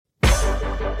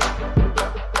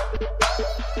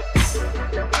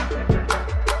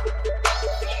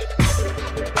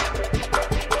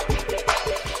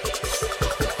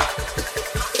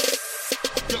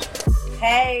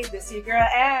Hey, this is your girl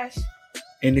Ash.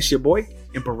 And it's your boy,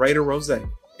 Imperator Rose. And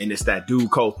it's that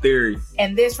dude Cold Theory.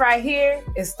 And this right here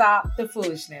is Stop the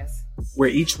Foolishness. Where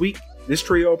each week, this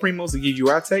trio of primos will give you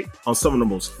our take on some of the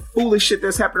most foolish shit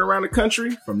that's happened around the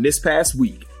country from this past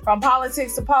week. From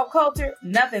politics to pop culture,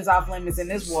 nothing's off limits in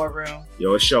this war room.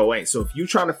 Yo, it sure ain't. So if you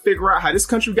trying to figure out how this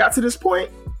country got to this point,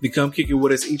 then come kick it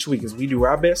with us each week as we do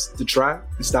our best to try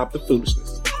and stop the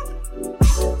foolishness.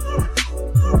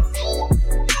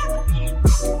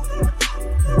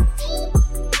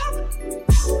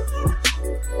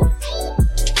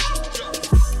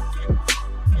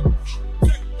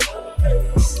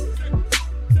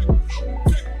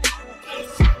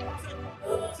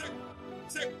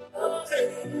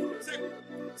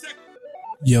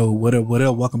 Yo, what up, what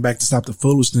up? Welcome back to Stop the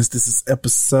Foolishness. This is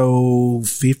episode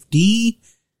 50.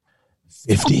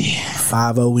 50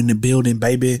 in the building,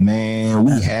 baby. Man,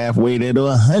 we halfway to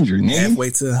 100, man. Halfway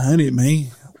to 100, man.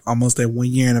 Almost that 1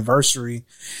 year anniversary.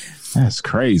 That's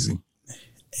crazy.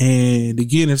 And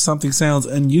again, if something sounds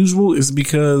unusual, it's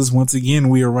because once again,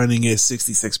 we are running at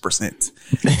 66%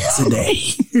 today.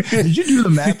 Did you do the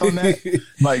math on that?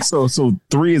 Like, so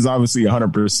 3 is obviously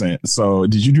 100%. So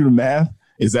did you do the math?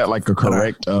 Is that like a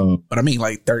correct? But I mean,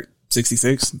 like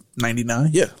 66,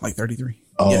 99. Yeah, like 33.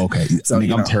 Oh, yeah. okay. So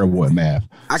I'm terrible at math.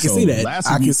 I can see that.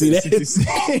 I can see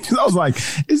that. I was like,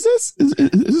 is this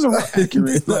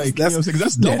accurate? Like,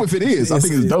 that's dope if it is. I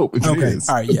think it's dope if it is.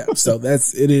 All right. Yeah. So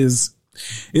it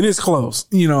is close.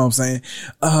 You know what I'm saying?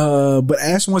 But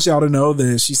Ash wants y'all to know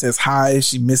that she says hi.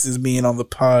 She misses being on the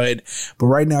pod, but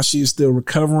right now she is still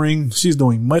recovering. She's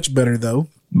doing much better though.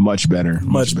 Much better.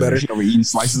 She over eating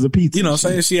slices of pizza. You know what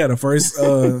I'm saying? She had her first,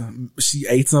 she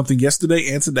ate something yesterday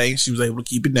and today. She was able to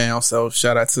keep it down. So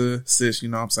shout out to sis, you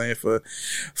know what I'm saying, for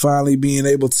finally being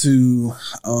able to,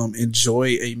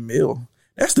 enjoy a meal.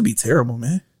 That's to be terrible,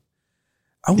 man.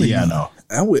 I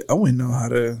wouldn't know how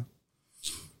to,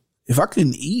 if I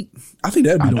couldn't eat, I think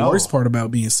that'd be the worst part about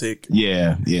being sick.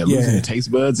 Yeah. Losing your taste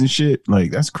buds and shit.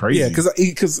 Like, that's crazy. Yeah.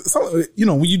 Cause you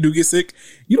know, when you do get sick,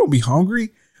 you don't be hungry,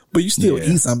 but you still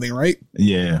eat something, right?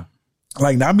 Yeah.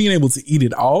 Like not being able to eat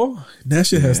it all, that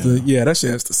shit has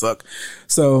to suck.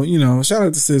 So, you know, shout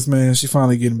out to sis, man. She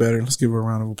finally getting better. Let's give her a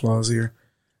round of applause here.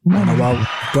 Don't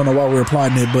know why we're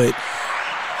applauding it, but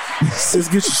sis,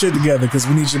 get your shit together because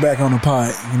we need you back on the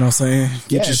pod. You know what I'm saying?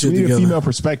 Get your shit together. A female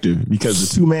perspective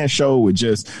because the 2-man show with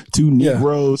just 2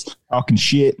 Negroes talking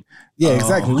shit. Yeah,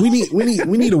 exactly. We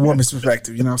need a woman's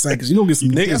perspective. You know what I'm saying? Because you don't get some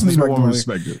niggas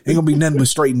perspective. Ain't gonna be nothing but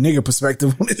straight nigga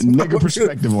perspective on this. Nigga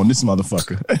perspective on this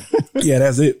motherfucker. Yeah,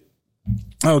 that's it.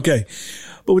 Okay.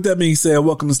 But with that being said,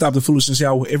 welcome to Stop the Foolishness,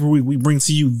 y'all. Every week we bring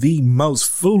to you the most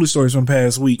foolish stories from the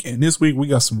past week. And this week we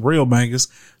got some real bangers,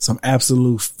 some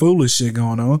absolute foolish shit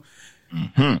going on.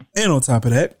 Mm-hmm. And on top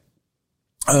of that,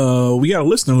 we got a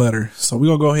listener letter. So we're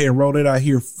going to go ahead and roll it out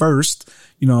here first.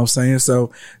 You know what I'm saying?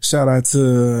 So shout out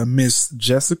to Miss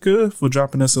Jessica for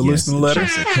dropping us a listener letter.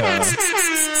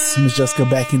 Miss Jessica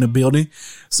back in the building.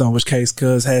 So in which case,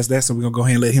 Cuz has that. So we're going to go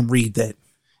ahead and let him read that.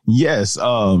 Yes. So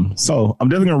I'm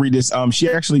definitely gonna read this. She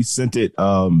actually sent it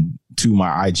to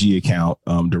my IG account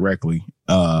directly.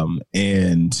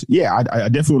 And yeah, I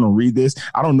definitely want to read this.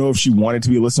 I don't know if she wanted to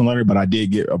be a listener letter, but I did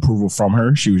get approval from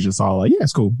her. She was just all like, yeah,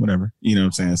 it's cool, whatever. You know what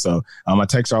I'm saying? So I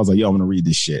texted her, I was like, yo, I'm gonna read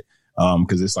this shit.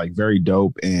 Because it's like very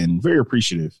dope and very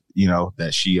appreciative, you know,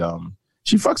 that she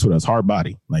fucks with us, hard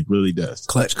body, like really does.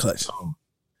 Clutch.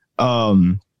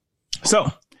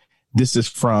 So this is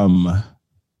from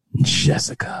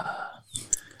Jessica.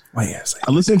 Oh, yes.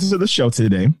 I listened to the show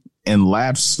today and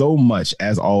laughed so much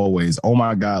as always. Oh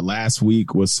my God, last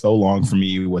week was so long for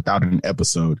me without an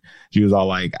episode. She was all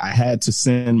like, I had to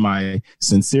send my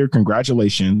sincere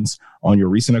congratulations on your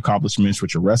recent accomplishments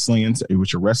with your wrestling and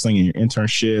your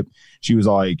internship. She was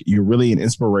all like, you're really an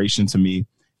inspiration to me.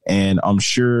 And I'm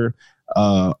sure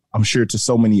to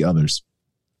so many others.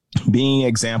 Being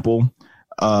example,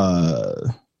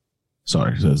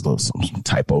 sorry, there's some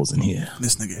typos in here.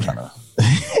 This nigga trying to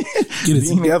get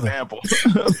it together.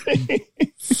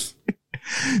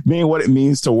 Being what it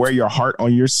means to wear your heart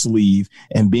on your sleeve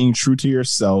and being true to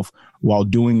yourself while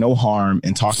doing no harm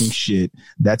and talking shit.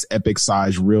 That's epic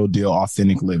size, real deal,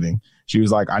 authentic living. She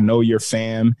was like, I know your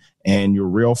fam and your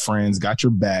real friends got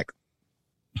your back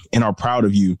and are proud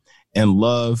of you and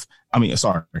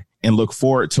and look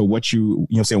forward to what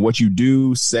what you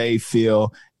do, say,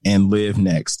 feel, and live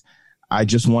next. I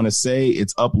just want to say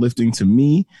it's uplifting to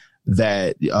me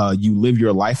that you live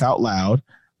your life out loud.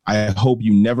 I hope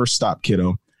you never stop,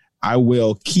 kiddo. I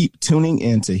will keep tuning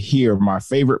in to hear my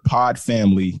favorite pod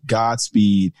family.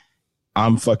 Godspeed.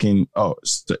 In fucking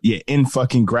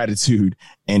gratitude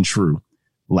and true.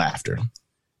 laughter.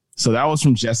 So that was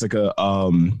from Jessica.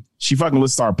 She fucking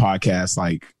listens to our podcast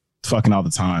like fucking all the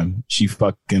time. She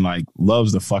fucking like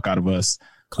loves the fuck out of us.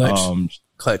 Clutch.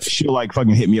 She'll like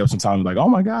fucking hit me up sometimes like, oh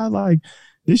my God, like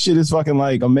this shit is fucking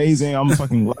like amazing. I'm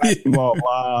fucking laughing, blah,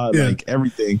 blah, like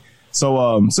everything. So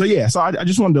I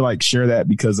just wanted to like share that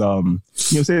because, you know,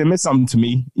 it meant something to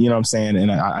me, you know what I'm saying?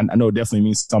 And I know it definitely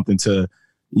means something to,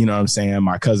 you know what I'm saying,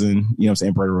 my cousin, you know what I'm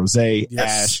saying, Brother Rose,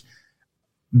 Ash,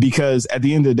 because at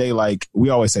the end of the day, like we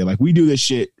always say, like we do this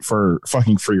shit for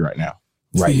fucking free right now,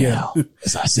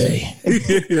 as I say.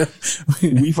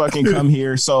 We fucking come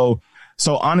here. So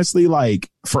honestly,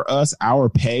 like for us, our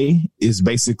pay is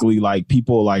basically like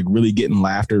people like really getting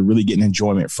laughter, really getting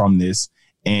enjoyment from this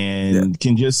and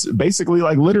can just basically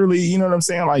like literally, you know what I'm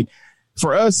saying? Like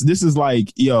for us, this is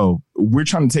like, yo, we're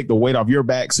trying to take the weight off your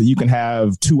back so you can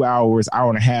have 2 hours, hour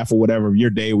and a half or whatever of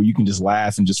your day where you can just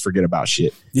laugh and just forget about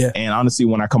shit. Yeah. And honestly,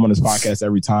 when I come on this podcast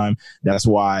every time, that's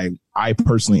why I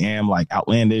personally am like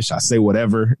outlandish. I say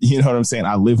whatever, you know what I'm saying?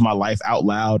 I live my life out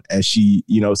loud, as she,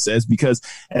 you know, says, because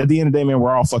at the end of the day, man,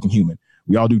 we're all fucking human.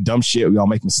 We all do dumb shit. We all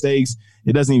make mistakes.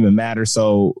 It doesn't even matter.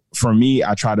 So for me,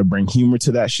 I try to bring humor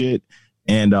to that shit.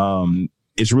 And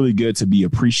it's really good to be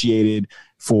appreciated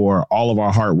for all of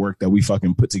our hard work that we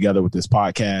fucking put together with this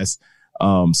podcast.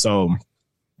 So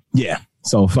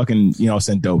fucking, you know,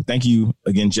 send dope. Thank you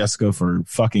again, Jessica, for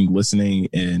fucking listening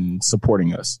and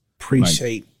supporting us.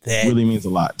 Appreciate that. Really means a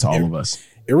lot to all of us.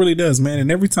 It really does, man.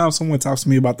 And every time someone talks to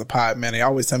me about the pod, man, they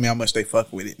always tell me how much they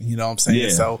fuck with it. You know what I'm saying? Yeah.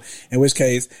 So in which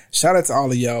case, shout out to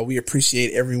all of y'all. We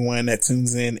appreciate everyone that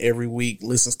tunes in every week,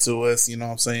 listens to us. You know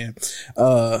what I'm saying?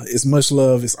 It's much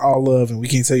love. It's all love. And we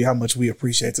can't tell you how much we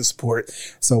appreciate the support.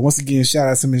 So once again, shout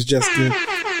out to Miss Jessica.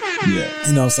 Yeah.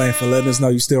 You know what I'm saying? For letting us know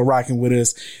you're still rocking with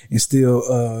us and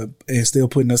still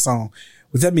putting us on.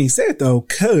 With that being said, though,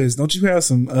 cuz don't you have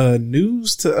some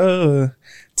news to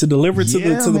deliver to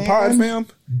the pod, fam?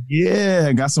 Yeah,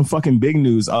 I got some fucking big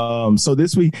news. So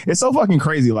this week it's so fucking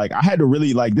crazy. Like I had to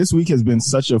really like this week has been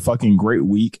such a fucking great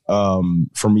week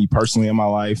for me personally in my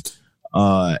life.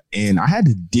 And I had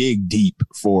to dig deep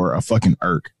for a fucking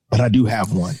irk. But I do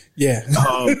have one. Yeah.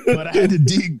 But I had to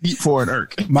dig deep for an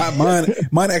irk.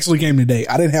 Mine actually came today.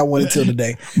 I didn't have one until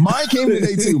today. Mine came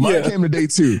today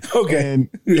too. Okay.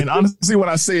 And honestly, when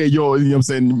I say it, you know what I'm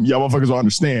saying? Y'all motherfuckers will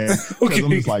understand. Okay.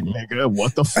 I'm just like, nigga,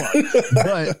 what the fuck? But,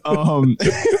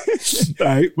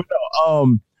 right. But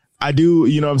no, I do,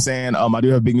 you know what I'm saying? I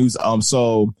do have big news.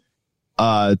 So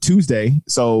Tuesday.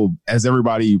 So as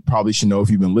everybody probably should know, if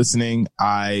you've been listening,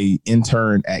 I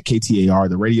interned at KTAR,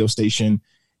 the radio station.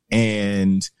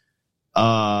 And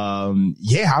I've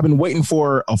been waiting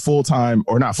for a full-time,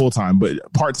 or not full-time, but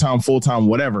part-time, full-time,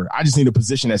 whatever. I just need a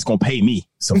position that's gonna pay me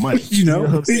some money. You know what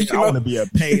I'm saying? I want to be a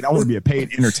paid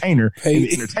entertainer in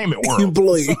the entertainment world.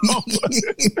 Employee.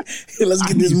 So, let's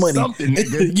get this money. Something,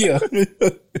 nigga. Yeah.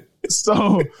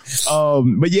 So,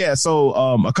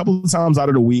 a couple of times out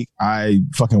of the week, I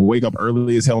fucking wake up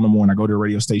early as hell in the morning. I go to the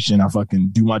radio station. I fucking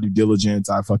do my due diligence.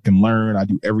 I fucking learn. I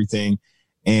do everything.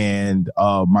 And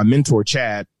my mentor,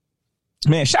 Chad,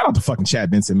 man, shout out to fucking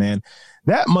Chad Benson, man.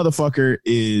 That motherfucker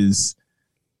he's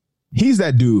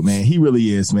that dude, man. He really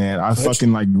is, man. I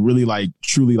fucking like really like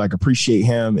truly like appreciate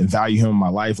him and value him in my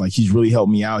life. Like he's really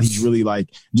helped me out. He's really like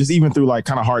just even through like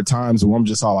kind of hard times where I'm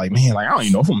just all like, man, like I don't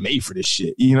even know if I'm made for this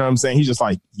shit. You know what I'm saying? He's just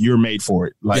like, you're made for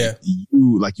it. Like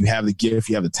you have the gift,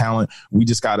 you have the talent. We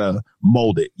just gotta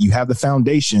mold it. You have the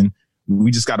foundation. We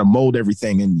just gotta mold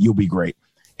everything and you'll be great.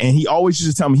 And he always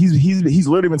used to tell me, he's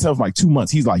literally been telling me for like 2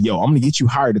 months. He's like, yo, I'm going to get you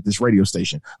hired at this radio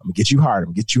station. I'm going to get you hired.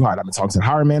 I've been talking to the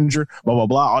hiring manager, blah, blah,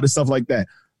 blah, all this stuff like that.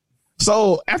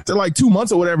 So after like 2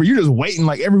 months or whatever, you're just waiting.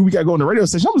 Like every week I go on the radio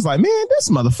station, I'm just like, man, this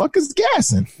motherfucker's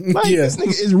gassing. Like this nigga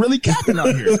is really capping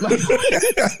out here. Like,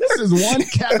 this is one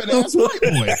capping ass white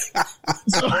boy.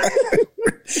 So,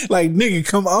 like, nigga,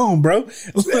 come on, bro. Like,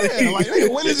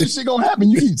 nigga, when is this shit going to happen?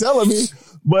 You keep telling me.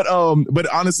 But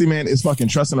honestly, man, it's fucking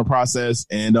trusting the process.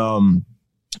 And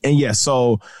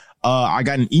so I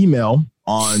got an email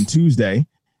on Tuesday.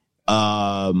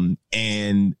 And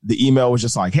the email was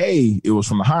just like, hey, it was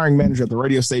from the hiring manager at the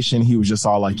radio station. He was just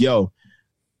all like, yo,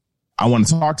 I want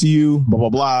to talk to you, blah, blah,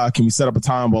 blah. Can we set up a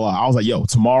time? Blah, blah. I was like, yo,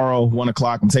 tomorrow, 1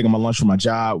 o'clock, I'm taking my lunch from my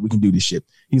job. We can do this shit.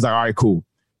 He's like, all right, cool.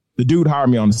 The dude hired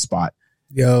me on the spot.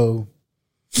 Yo.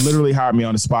 Literally hired me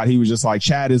on the spot. He was just like,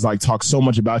 Chad is like, talk so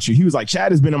much about you. He was like,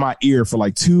 Chad has been in my ear for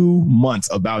like 2 months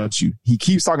about you. He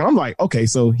keeps talking. I'm like, okay,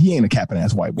 so he ain't a capping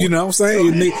ass white boy. You know what I'm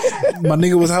saying? My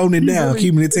nigga was holding it down,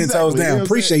 keeping it 10 toes down.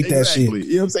 Appreciate that shit. You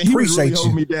know what I'm saying? He was really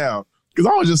holding me down. Because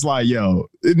I was just like, yo,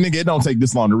 nigga, it don't take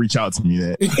this long to reach out to me.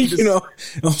 That you know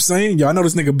what I'm saying? Yo, I know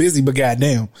this nigga busy, but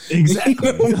goddamn.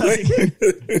 Exactly.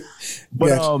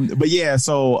 But yeah,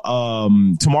 so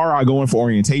tomorrow I go in for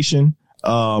orientation.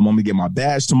 I'm gonna get my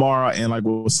badge tomorrow. And like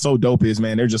what's so dope is,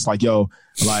 man, they're just like, yo,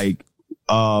 like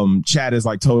Chad has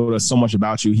like told us so much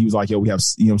about you. He was like, yo, we have,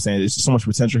 you know what I'm saying, there's so much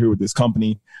potential here with this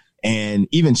company. And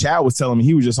even Chad was telling me,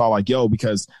 he was just all like, yo,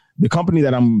 because the company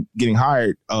that I'm getting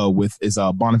hired with is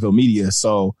Bonneville Media.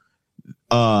 So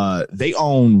they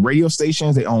own radio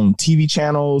stations, they own TV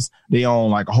channels, they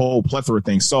own like a whole plethora of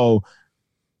things. So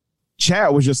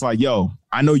Chad was just like, yo,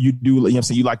 I know you do, you know what I'm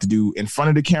saying, you like to do in front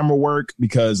of the camera work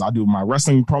because I do my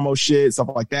wrestling promo shit, stuff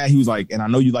like that. He was like, and I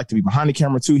know you like to be behind the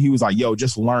camera too. He was like, yo,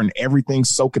 just learn everything,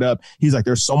 soak it up. He's like,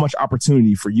 there's so much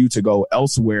opportunity for you to go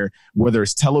elsewhere, whether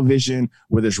it's television,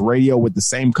 whether it's radio with the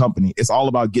same company. It's all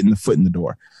about getting the foot in the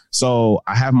door. So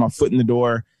I have my foot in the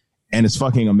door and it's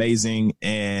fucking amazing.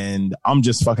 And I'm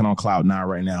just fucking on cloud nine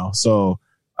right now. So,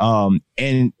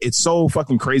 and it's so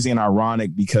fucking crazy and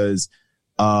ironic because,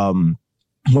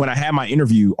 when I had my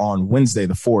interview on Wednesday,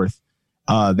 the 4th,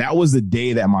 that was the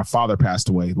day that my father passed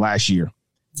away last year.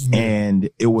 Mm-hmm. And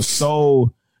it was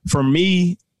so, for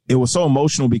me, it was so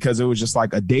emotional because it was just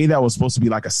like a day that was supposed to be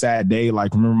like a sad day.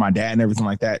 Like, remember my dad and everything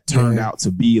like that turned out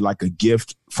to be like a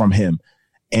gift from him.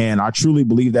 And I truly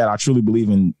believe that. I truly believe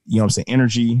in, you know what I'm saying,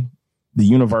 energy, the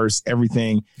universe,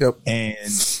 everything. Yep. And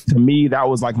to me, that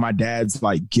was like my dad's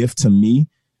like gift to me.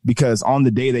 Because on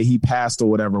the day that he passed or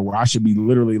whatever, where I should be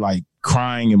literally like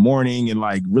crying and mourning and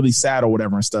like really sad or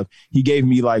whatever and stuff, he gave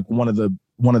me like one of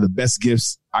the best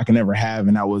gifts I can ever have.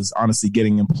 And that was honestly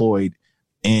getting employed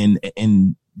in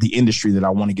the industry that I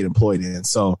want to get employed in.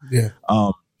 So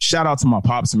shout out to my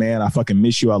pops, man. I fucking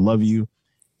miss you. I love you.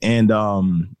 And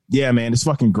yeah, man, it's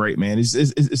fucking great, man.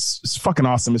 It's fucking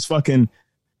awesome. It's fucking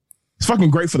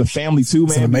great for the family too, man.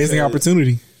 It's an amazing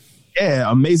opportunity.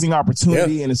 Yeah, amazing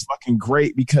opportunity. Yeah. And it's fucking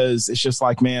great because it's just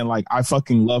like, man, like I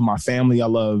fucking love my family. I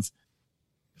love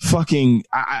fucking,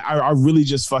 I really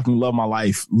just fucking love my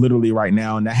life literally right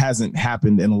now. And that hasn't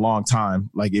happened in a long time.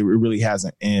 Like it really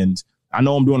hasn't. And I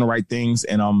know I'm doing the right things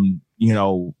and I'm, you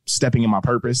know, stepping in my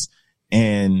purpose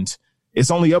and it's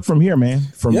only up from here, man,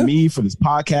 for me, for this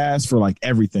podcast, for like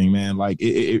everything, man. Like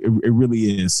it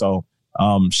really is. So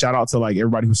shout out to like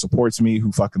everybody who supports me,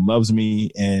 who fucking loves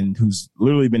me, and who's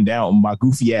literally been down on my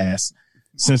goofy ass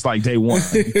since like day one.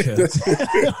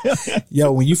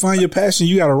 Yo, when you find your passion,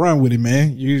 you gotta run with it,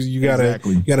 man. You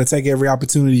gotta take every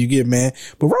opportunity you get, man.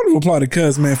 But round of applause to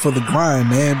Cuz, man, for the grind,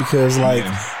 man, because like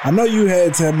I know you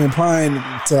had to have been applying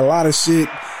to a lot of shit,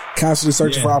 constantly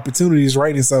searching for opportunities,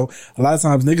 right? And so a lot of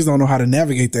times niggas don't know how to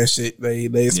navigate that shit.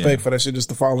 They expect for that shit just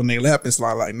to fall in their lap. It's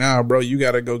like, nah, bro, you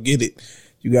gotta go get it.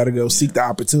 You got to go seek the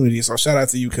opportunity. So shout out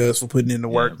to you, Cuz, for putting in the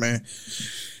work, man.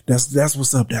 That's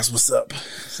what's up. That's what's up.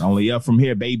 It's only up from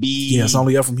here, baby. Yeah, it's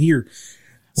only up from here.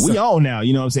 We on now,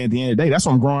 you know what I'm saying? At the end of the day, that's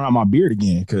why I'm growing out my beard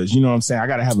again. Because, you know what I'm saying? I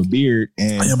got to have a beard.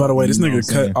 And yeah, by the way, this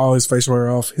nigga cut all his facial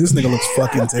hair off. This nigga looks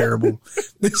fucking terrible.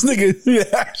 This nigga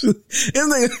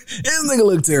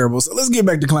look terrible. So let's get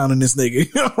back to clowning this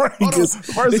nigga. Right? First,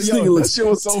 this nigga looks shit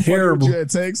was so terrible. Funny.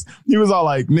 Text. He was all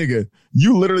like, nigga, he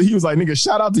was like, nigga,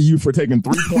 shout out to you for taking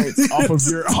 3 points off of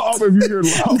your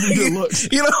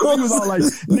looks. You know, he was all like,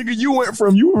 nigga, you went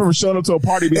from showing up to a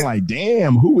party being like,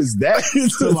 damn, who is that?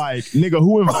 To like, nigga,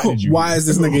 who invited you? Why is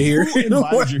this nigga here? Who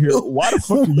invited you here? Why the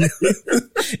fuck are you here?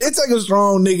 It's like a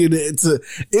strong nigga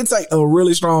it's like a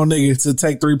really strong nigga to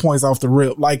take 3 points off the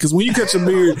rip. Like, cause when you cut your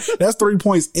beard, that's 3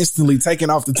 points instantly taken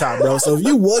off the top, bro. So if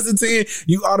you was a 10,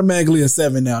 you automatically a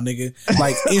 7 now, nigga.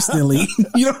 Like instantly.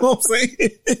 You know what I'm saying?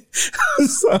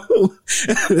 So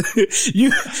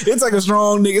it's like a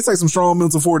strong nigga. It's like some strong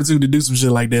mental fortitude to do some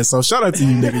shit like that. So shout out to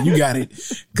you, nigga. You got it.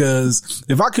 Cause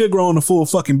if I could grow on a full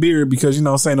fucking beard, because you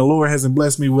know what I'm saying, the Lord hasn't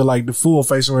blessed me with like the full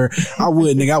facial hair, I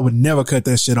would, nigga. I would never cut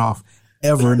that shit off.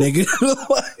 Ever, nigga.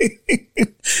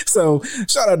 So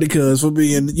shout out to Cuz for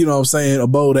being, you know what I'm saying, a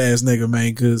bold ass nigga,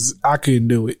 man, cause I couldn't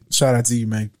do it. Shout out to you,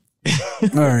 man.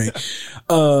 All right.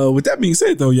 With that being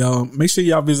said though, y'all, make sure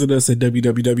y'all visit us at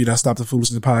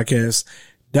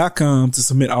www.stopthefoolishness.com to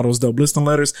submit all those dope listening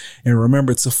letters. And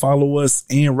remember to follow us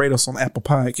and rate us on Apple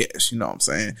Podcasts. You know what I'm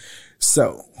saying?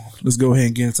 So let's go ahead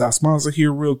and get into our sponsor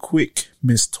here real quick.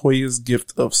 Miss Toya's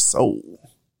Gift of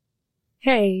Soul.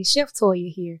 Hey, Chef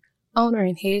Toya here, owner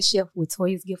and head chef with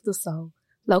Toya's Gift of Soul,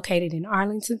 located in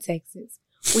Arlington, Texas.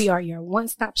 We are your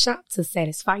one-stop shop to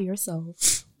satisfy your soul.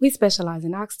 We specialize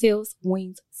in oxtails,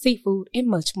 wings, seafood, and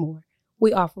much more.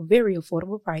 We offer very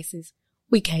affordable prices.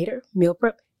 We cater, meal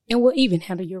prep, and we'll even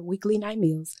handle your weekly night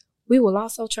meals. We will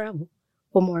also travel.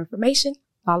 For more information,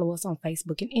 Follow us on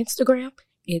Facebook and Instagram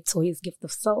at Toya's Gift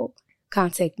of Soul.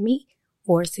 Contact me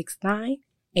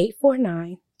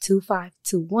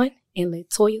 469-849-2521 and let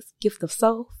Toya's Gift of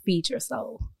Soul feed your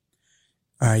soul.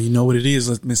 All right, you know what it is.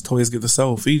 Let Miss Toya's Gift of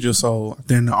Soul feed your soul.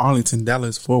 They're in Arlington,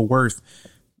 Dallas, Fort Worth,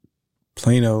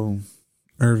 Plano,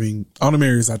 Irving, all the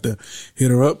areas out there. Hit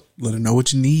her up. Let her know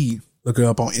what you need. Look her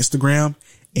up on Instagram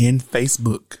and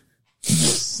Facebook.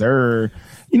 Yes, sir.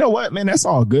 You know what, man? That's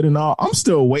all good and all. I'm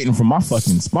still waiting for my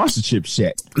fucking sponsorship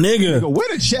check. Nigga,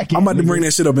 where the check? I'm about to bring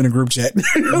that shit up in a group chat.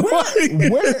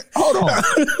 Where? Hold on.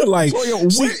 Like,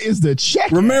 Toya, where is the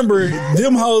check? Remember,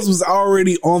 them hoes was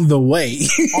already on the way.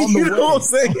 On the you way. know what I'm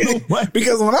saying?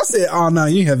 Because when I said, "Oh no,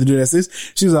 you have to do that," sis,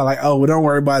 she was like, "Oh, well, don't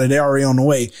worry about it. They're already on the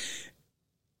way."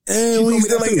 And we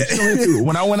still like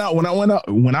when I went out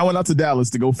to Dallas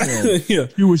to go film, yeah.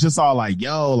 he was just all like,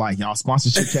 "Yo, like y'all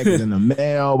sponsorship check is in the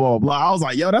mail, blah blah." I was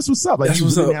like, "Yo, that's what's up." Like, you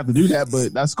didn't have to do that,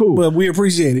 but that's cool. But we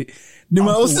appreciate it. The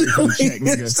most check,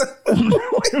 nigga.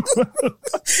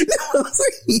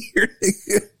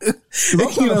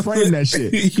 I'm trying to frame that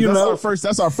shit. You know,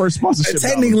 that's our first sponsorship.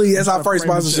 Technically, that's our first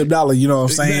sponsorship dollar. You know what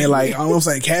I'm saying? Exactly. Like, I'm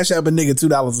saying, cash up a nigga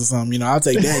 $2 or something. You know, I'll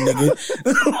take that nigga.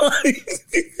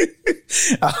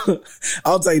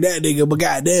 I'll take that nigga. But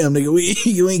goddamn, nigga,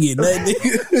 you ain't getting nothing.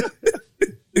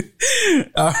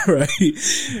 Nigga. All right,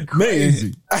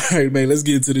 man. All right, man. Let's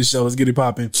get into this show. Let's get it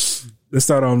popping. Let's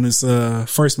start on this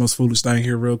first most foolish thing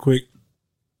here real quick.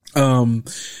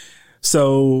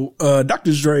 So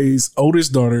Dr. Dre's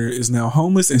oldest daughter is now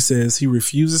homeless and says he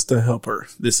refuses to help her.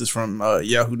 This is from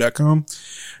yahoo.com.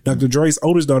 Dr. Dre's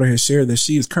oldest daughter has shared that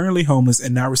she is currently homeless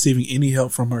and not receiving any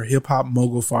help from her hip-hop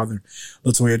mogul father.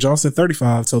 Latoya Johnson,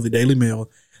 35, told the Daily Mail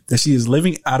that she is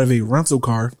living out of a rental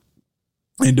car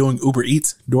and doing Uber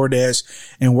Eats, DoorDash,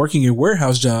 and working a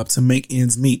warehouse job to make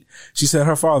ends meet. She said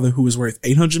her father, who is worth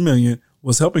 $800 million,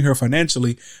 was helping her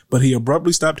financially, but he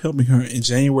abruptly stopped helping her in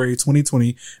January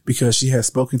 2020 because she had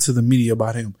spoken to the media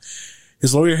about him.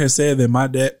 His lawyer has said that my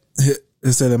dad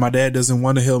doesn't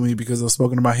want to help me because I've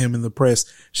spoken about him in the press.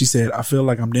 She said, "I feel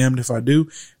like I'm damned if I do.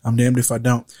 I'm damned if I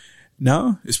don't."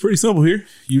 No, it's pretty simple here.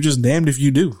 You just damned if you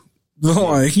do.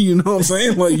 Like, you know what I'm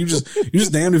saying? Like, you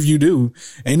just damned if you do.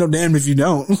 Ain't no damned if you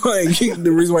don't. Like,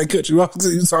 the reason why I cut you off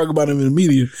is you talk about him in the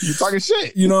media. You're talking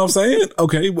shit. You know what I'm saying?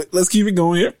 Okay, but let's keep it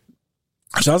going here.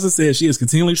 Johnson said she has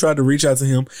continually tried to reach out to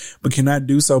him, but cannot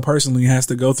do so personally and has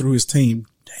to go through his team.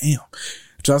 Damn.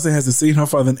 Johnson hasn't seen her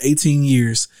father in 18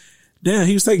 years. Damn,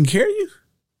 he was taking care of you?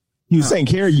 He was taking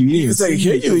care of you. He was taking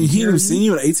care of you and he didn't seen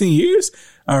you in 18 years?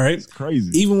 All right. It's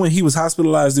crazy. Even when he was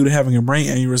hospitalized due to having a brain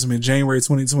aneurysm in January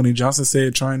 2020, Johnson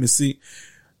said trying to see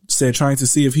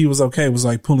if he was okay was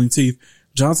like pulling teeth.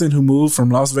 Johnson, who moved from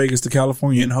Las Vegas to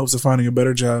California in hopes of finding a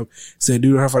better job, said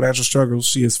due to her financial struggles,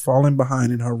 she has fallen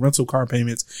behind in her rental car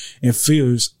payments and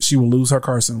fears she will lose her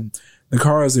car soon. The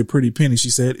car is a pretty penny, she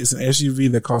said. It's an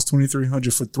SUV that costs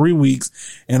 $2,300 for 3 weeks,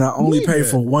 and I only pay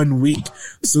for 1 week.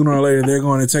 Sooner or later, they're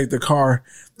going to take the car.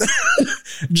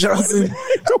 Johnson,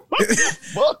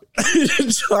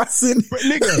 Johnson,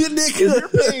 nigga, you're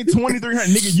paying $2,300,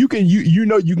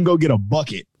 nigga. You can go get a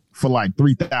bucket for like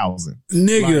 $3,000,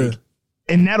 nigga, like,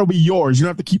 and that'll be yours. You don't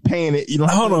have to keep paying it. You don't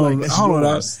have hold on. It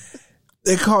costs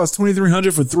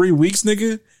 $2,300 for 3 weeks,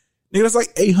 nigga. Nigga, that's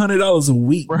like $800 a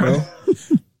week, bro.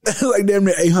 Like damn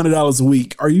near $800 a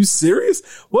week. Are you serious?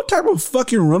 What type of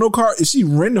fucking rental car is she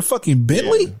renting? A fucking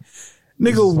Bentley? Yeah.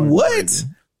 Nigga, what? Crazy.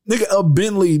 Nigga, a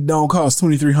Bentley don't cost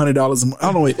 $2,300 a month. I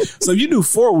don't know. Wait. So if you do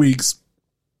 4 weeks,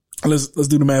 let's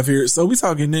do the math here. So we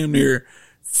talking damn near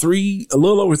a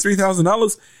little over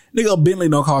 $3,000. Nigga, a Bentley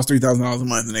don't cost $3,000 a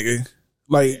month, nigga.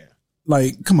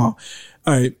 Like, come on.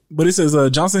 All right. But it says,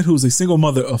 Johnson, who's a single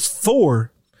mother of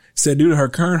 4, said due to her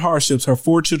current hardships, her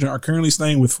 4 children are currently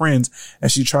staying with friends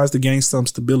as she tries to gain some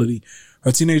stability.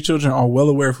 Her teenage children are well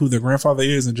aware of who their grandfather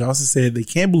is, and Johnson said they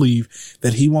can't believe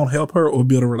that he won't help her or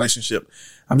build a relationship.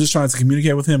 I'm just trying to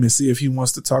communicate with him and see if he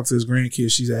wants to talk to his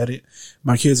grandkids. She's added,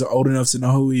 my kids are old enough to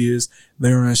know who he is.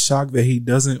 They're in shock that he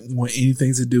doesn't want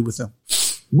anything to do with them.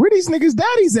 Where these niggas'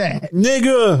 daddies at?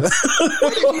 Nigga.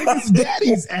 Where these niggas'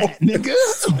 daddies at, nigga?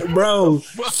 Bro,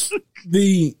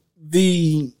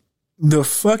 the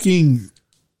fucking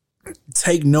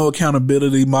take no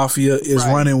accountability mafia is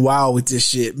running wild with this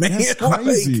shit, man. That's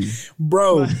crazy. Like,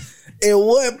 bro, at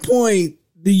what point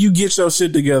do you get your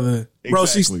shit together? Bro,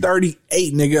 she's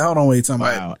 38, nigga. Hold on, wait, time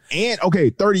out. And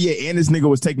okay, 38, and this nigga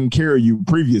was taking care of you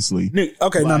previously.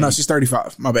 Okay, like, no, she's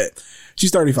 35. My bad. She's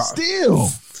 35. Still,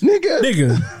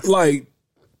 nigga, like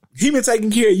he been taking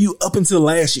care of you up until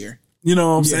last year. You know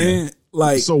what I'm saying?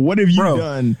 Like, so what have you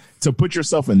done to put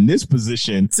yourself in this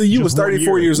position? So you was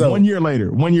 34 years old. 1 year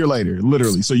later,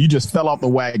 literally. So you just fell off the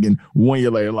wagon 1 year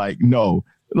later. Like, no,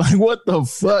 like what the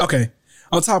fuck? Okay.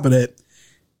 On top of that,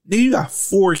 nigga, you got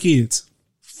 4 kids.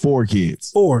 4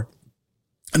 kids. 4.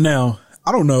 Now,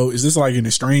 I don't know. Is this like an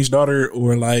estranged daughter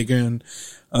or like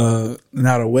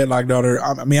not a wedlock daughter?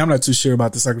 I mean, I'm not too sure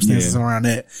about the circumstances around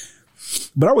that.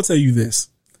 But I would tell you this.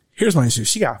 Here's my issue.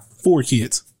 She got 4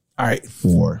 kids. All right.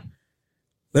 4.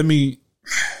 Let me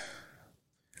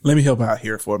help out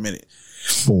here for a minute.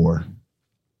 4.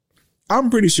 I'm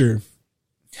pretty sure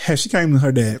had she came to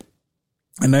her dad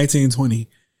in 1920,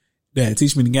 Dad,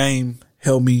 teach me the game,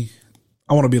 help me.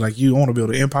 I want to be like you. I want to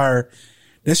build an empire.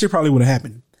 That shit probably would have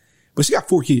happened. But she got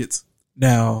 4 kids.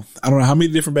 Now, I don't know how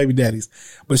many different baby daddies,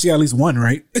 but she got at least one,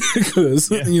 right? Because,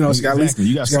 you know, she got at least,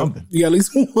 you got something. You got at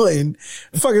least one.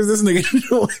 The fuck is this nigga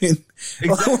doing?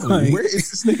 Exactly. Like, where is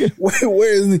this nigga?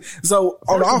 Where is he? So,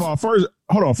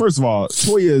 First of all,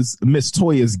 Miss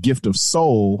Toya's Gift of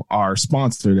Soul, our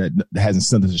sponsor that hasn't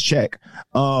sent us a check.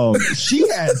 She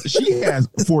has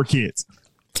 4 kids.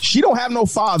 She don't have no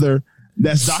father.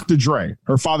 That's Dr. Dre.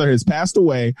 Her father has passed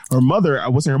away. Her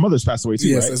mother's passed away too,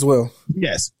 yes, right? as well.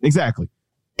 Yes, exactly.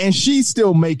 And she's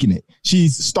still making it.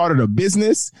 She's started a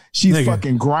business. She's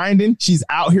fucking grinding. She's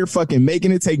out here fucking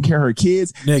making it, taking care of her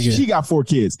kids. She got 4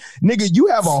 kids. Nigga, you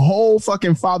have a whole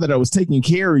fucking father that was taking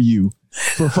care of you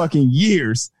for fucking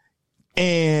years.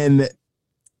 And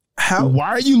why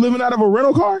are you living out of a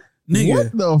rental car? Nigga.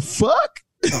 What the fuck?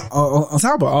 On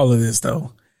top of all of this,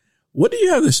 though, what do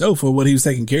you have to show for what he was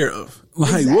taking care of?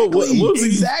 Like, what was he?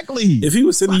 Exactly. If he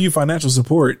was sending you financial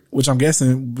support, which I'm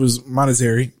guessing was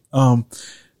monetary,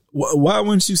 why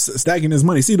wouldn't you stacking his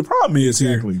money? See, the problem is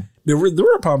here. The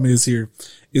real problem is here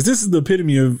is this is the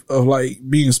epitome of like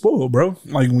being spoiled, bro.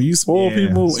 Like when you spoil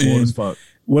people and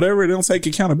whatever, they don't take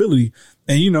accountability.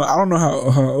 And you know, I don't know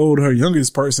how old her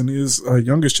youngest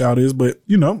child is, but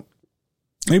you know,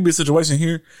 maybe a situation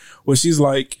here where she's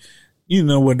like, you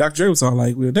know, what Dr. Dre was all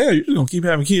like, well, damn, you're just gonna keep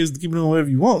having kids, keep doing whatever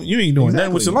you want. You ain't doing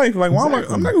nothing with your life. Like, why am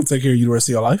I'm not gonna take care of you the rest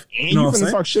of your life. And you know what I'm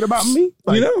saying? Talk shit about me?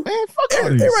 Like, you know, man, fuck all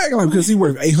they acting like because he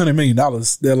worth $800 million.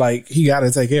 They're like, he gotta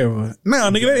take care of her. No,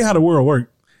 nigga, that ain't how the world work.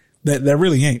 That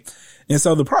really ain't. And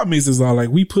so the problem is like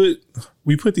we put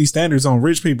these standards on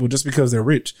rich people just because they're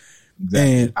rich.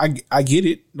 Exactly. And I get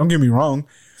it. Don't get me wrong.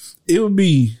 It'd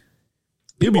be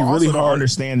really hard to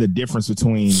understand the difference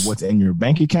between what's in your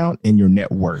bank account and your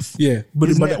net worth. Yeah, but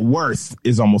his net worth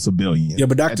is almost $1 billion. Yeah,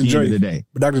 but Dr. Dre, end of the day.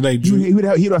 But Dr. Dre, he would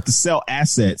have to sell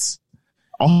assets.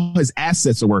 All his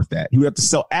assets are worth that. He would have to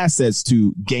sell assets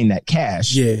to gain that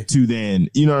cash. Yeah. To then,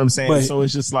 you know what I'm saying? But, so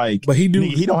it's just like, but he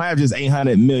don't have just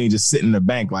 $800 million just sitting in the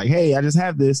bank. Like, hey, I just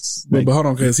have this. But hold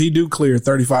on, because he do clear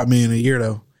 $35 million a year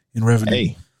though in revenue.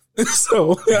 Hey.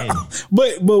 So,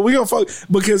 but we gonna fuck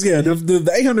because the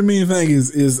 $800 million thing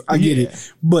is I get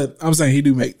it, but I'm saying he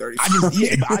do make 30.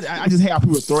 I just hate how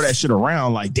people throw that shit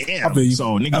around like, damn.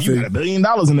 So nigga, you got $1 billion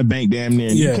in the bank, damn near.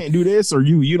 You can't do this, or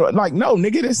you don't like. No,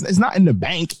 nigga, it's not in the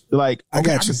bank. Like, I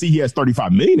can see he has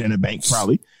 $35 million in the bank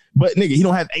probably, but nigga, he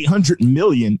don't have $800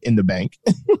 million in the bank.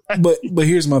 but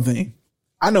here's my thing.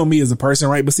 I know me as a person,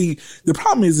 right? But see, the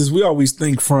problem is we always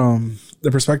think from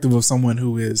the perspective of someone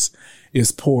who is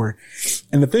poor.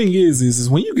 And the thing is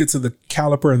when you get to the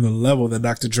caliber and the level that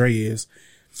Dr. Dre is,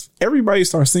 everybody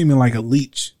starts seeming like a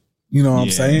leech. You know what I'm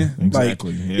saying?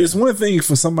 Exactly. Like, it's one thing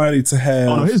for somebody to have.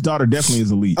 Oh, no, his daughter definitely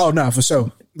is a leech. Oh, no, for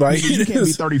sure. Like, you can't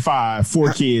be 35,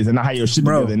 4 kids, and not have your shit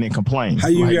together and then complain. How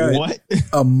you got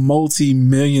a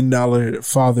multi-million-dollar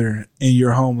father and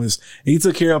you're homeless? And he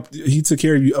took care of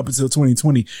you up until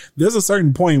 2020. There's a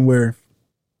certain point where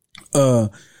a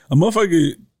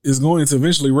motherfucker is going to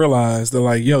eventually realize that,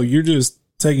 like, yo, you're just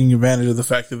taking advantage of the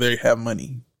fact that they have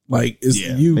money. Like, it's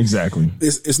you. Exactly.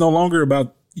 It's no longer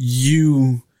about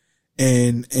you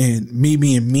and me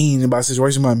being mean about a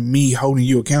situation, about me holding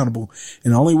you accountable.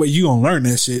 And the only way you gonna learn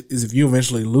that shit is if you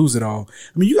eventually lose it all.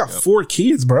 I mean, you got 4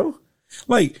 kids, bro.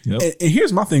 Like, and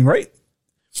here's my thing, right?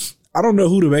 I don't know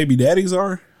who the baby daddies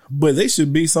are, but they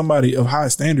should be somebody of high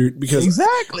standard because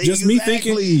me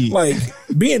thinking, like,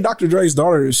 being Dr. Dre's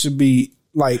daughter should be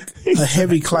like a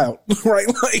heavy clout, right?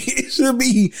 Like, it should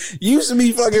be, you should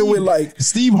be fucking with like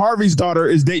Steve Harvey's daughter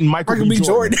is dating Michael B.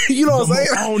 Jordan. You know what I'm saying?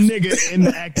 Own nigga in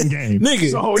the acting game.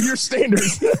 Nigga. So your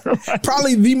standards.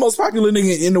 Probably the most popular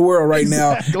nigga in the world right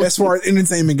now as far as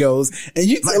entertainment goes. And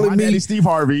you like telling me daddy Steve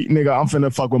Harvey, nigga, I'm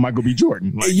finna fuck with Michael B.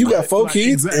 Jordan. Like, you got 4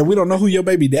 kids and we don't know who your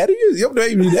baby daddy is? Your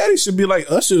baby daddy should be like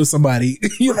Usher or somebody,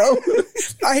 you know?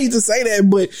 I hate to say that,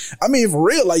 but I mean, for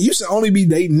real, like, you should only be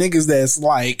dating niggas that's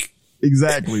like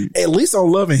Exactly. At least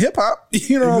on Love and Hip Hop.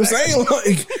 You know what I'm saying?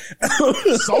 Like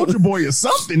Soldier Boy or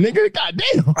something, nigga.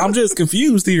 Goddamn. I'm just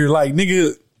confused here. Like,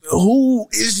 nigga, who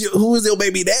is your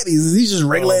baby daddies? Is he just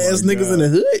regular ass niggas in the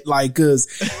hood? Like, cause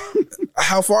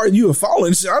how far you have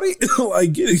fallen, shawty?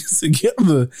 Like, get it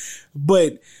together.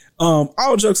 But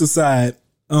all jokes aside,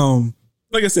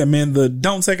 like I said, man, the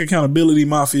don't take accountability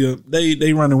mafia,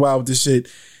 they running wild with this shit.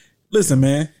 Listen,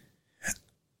 man,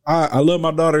 I love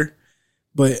my daughter,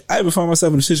 but I ever find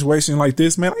myself in a situation like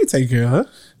this, man, I ain't taking care of her.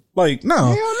 Like, no.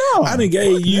 Hell no. I done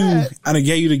gave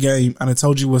you the game. I done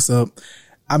told you what's up.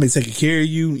 I've been taking care of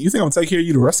you. You think I'm gonna take care of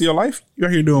you the rest of your life? You're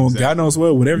out here doing God knows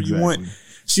what, whatever you want.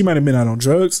 She might have been out on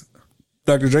drugs.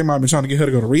 Dr. Dre might have been trying to get her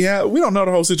to go to rehab. We don't know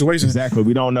the whole situation. Exactly.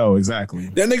 We don't know. Exactly.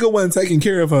 That nigga wasn't taking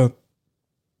care of her.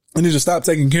 And he just stopped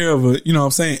taking care of her. You know what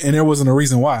I'm saying? And there wasn't a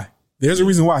reason why. There's a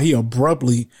reason why he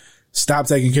abruptly stopped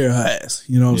taking care of her ass.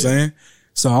 You know what I'm saying?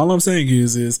 So all I'm saying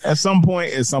is at some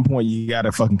point you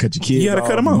gotta fucking cut your kids. You gotta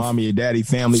cut them off. Mommy and daddy,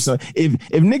 family. So if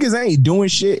niggas ain't doing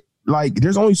shit, like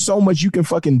there's only so much you can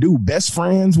fucking do. Best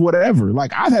friends, whatever.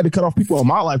 Like I've had to cut off people in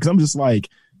my life because I'm just like,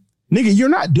 nigga, you're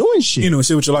not doing shit. You know,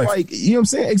 shit with your life. Like, you know what I'm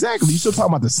saying? Exactly. You still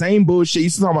talking about the same bullshit. You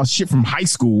still talking about shit from high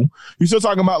school. You still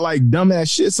talking about like dumbass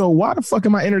shit. So why the fuck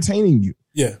am I entertaining you?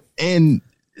 Yeah. And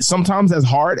sometimes that's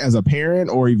hard as a parent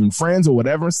or even friends or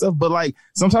whatever and stuff. But like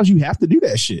sometimes you have to do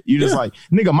that shit. You're just like,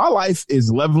 nigga, my life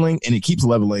is leveling and it keeps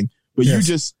leveling, but you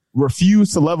just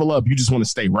refuse to level up. You just want to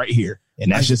stay right here.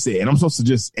 And that's just it. And I'm supposed to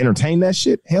just entertain that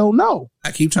shit? Hell no.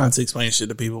 I keep trying to explain shit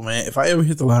to people, man. If I ever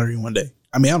hit the lottery one day,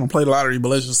 I mean, I don't play the lottery, but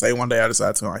let's just say one day I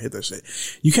decide to, I hit that shit.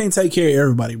 You can't take care of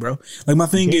everybody, bro. Like my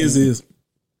thing is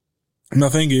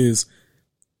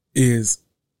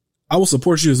I will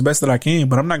support you as best that I can,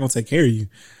 but I'm not going to take care of you.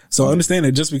 So understand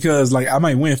that just because like I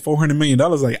might win $400 million,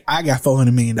 like I got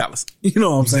 $400 million. You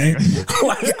know what I'm saying?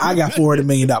 Like I got $400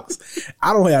 million.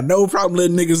 I don't have no problem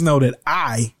letting niggas know that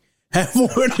I have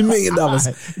 $400 million.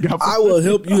 I will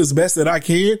help you as best that I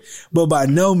can, but by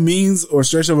no means or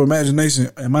stretch of imagination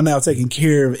am I now taking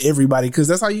care of everybody, because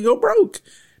that's how you go broke.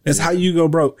 That's how you go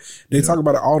broke. They talk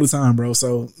about it all the time, bro.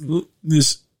 So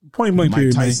this point blank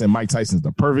period, Mike Tyson's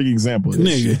the perfect example of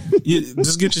this nigga, shit.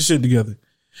 Just get your shit together.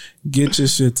 Get your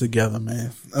shit together,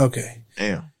 man. Okay.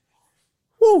 Damn.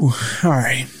 Woo. All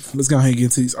right. Let's go ahead and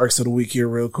get to these arcs of the week here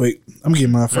real quick. I'm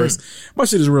getting mine first. My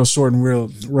shit is real short and real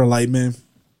light, man.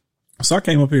 So I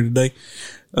came up here today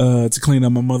to clean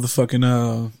up my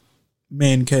motherfucking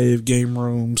man cave game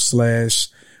room /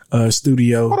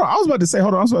 studio. Hold on, I was about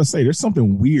to say there's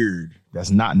something weird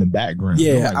that's not in the background.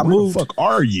 Yeah, like, I moved. Where the fuck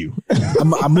are you?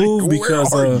 I moved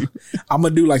because I'm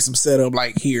gonna do like some setup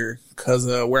like here, because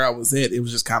where I was at, it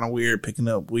was just kind of weird, picking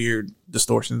up weird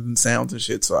distortions and sounds and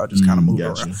shit. So I just kind of moved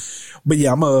around. But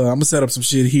yeah, I'm gonna set up some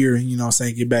shit here. You know what I'm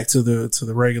saying? Get back to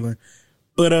the regular.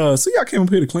 But so yeah, I came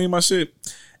up here to clean my shit.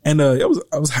 And I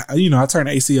was I turned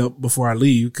the AC up before I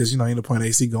leave, because ain't no point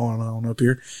AC going on up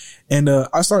here. And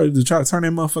I started to try to turn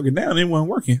that motherfucker down. It wasn't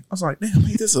working. I was like, damn,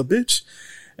 ain't this a bitch?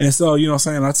 And so, you know what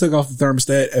I'm saying, I took off the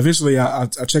thermostat. Eventually I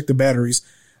checked the batteries,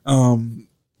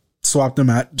 swapped them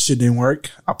out. Shit didn't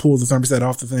work. I pulled the thermostat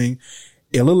off the thing.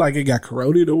 It looked like it got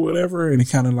corroded or whatever, and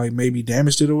it kind of like maybe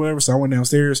damaged it or whatever. So I went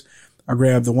downstairs. I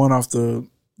grabbed the one off the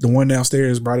one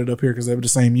downstairs, brought it up here because they were the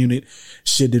same unit.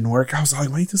 Shit didn't work. I was like,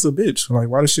 ain't this a bitch? Like,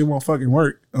 why this shit won't fucking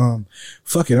work?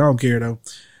 Fuck it. I don't care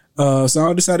though. So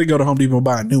I decided to go to Home Depot and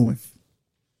buy a new one.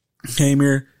 Came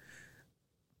here,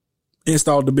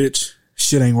 installed the bitch.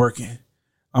 Shit ain't working.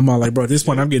 I'm all like, bro, at this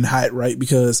point I'm getting hot, right?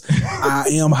 Because I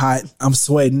am hot. I'm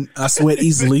sweating. I sweat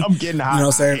easily. I'm getting hot. You know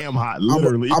what I'm saying? I am hot,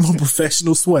 literally. I'm a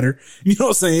professional sweater. You know what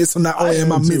I'm saying? So not only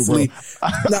am I mentally,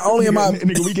 not only am I,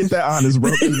 nigga, we get that honest,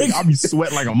 bro. I be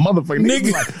sweating like a motherfucker.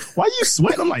 Nigga, like, why you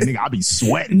sweating? I'm like, nigga, I be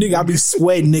sweating. Nigga, I be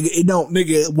sweating, nigga. It don't,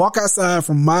 nigga, walk outside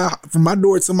from my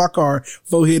door to my car,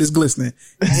 forehead is glistening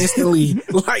instantly.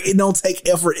 Like, it don't take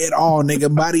effort at all,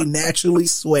 nigga. Body naturally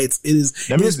sweats. It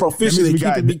is proficient and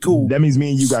keep it be cool. That means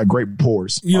me and you got great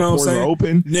pores. You know what I'm saying? Are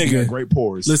open, nigga. Great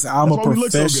pores. Listen, I'm a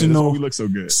professional we look so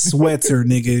good. sweater,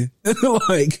 nigga.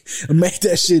 Like, make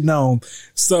that shit known.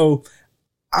 So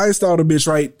I installed a bitch,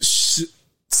 right?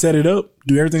 Set it up,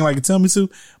 do everything like it tell me to.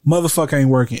 Motherfucker ain't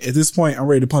working. At this point, I'm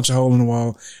ready to punch a hole in the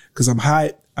wall because I'm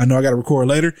hot. I know I got to record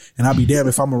later, and I'll be damned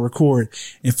if I'm gonna record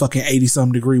in fucking 80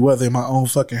 something degree weather in my own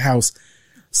fucking house.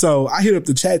 So I hit up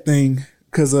the chat thing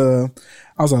because I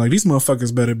was like, these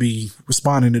motherfuckers better be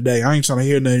responding today. I ain't trying to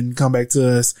hear nothing come back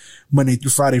to us Monday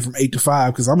through Friday from 8 to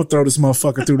 5, because I'm gonna throw this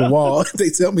motherfucker through the wall if they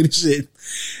tell me the shit.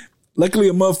 Luckily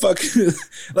a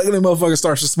motherfucker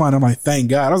starts to smile. I'm like, thank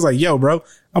God. I was like, yo, bro,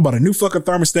 I bought a new fucking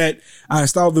thermostat. I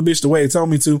installed the bitch the way it told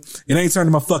me to. It ain't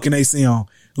turning my fucking AC on.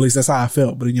 At least that's how I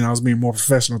felt. But I was being more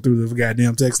professional through the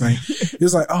goddamn text thing.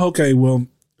 It's like, oh, okay, well,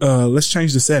 let's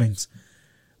change the settings.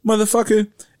 Motherfucker,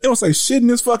 it don't say shit in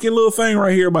this fucking little thing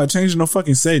right here about changing no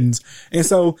fucking settings. And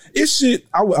so it's shit.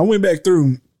 I went back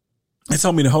through. It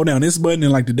told me to hold down this button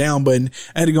and like the down button.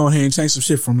 I had to go ahead and change some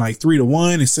shit from like 3 to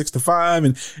 1 and 6 to 5.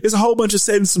 And it's a whole bunch of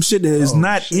settings, some shit that is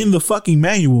not in the fucking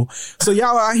manual. So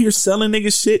y'all out here selling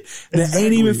niggas shit that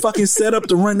ain't even fucking set up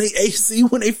to run their AC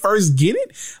when they first get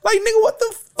it. Like, nigga, what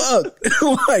the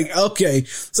fuck? Like, okay.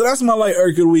 So that's my light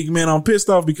irk of the week, man. I'm pissed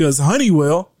off because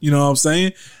Honeywell, you know what I'm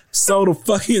saying, sold a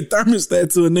fucking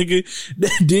thermostat to a nigga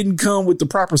that didn't come with the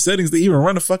proper settings to even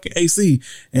run a fucking AC.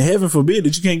 And heaven forbid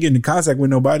that you can't get into contact with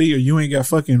nobody or you ain't got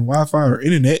fucking Wi-Fi or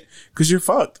internet because you're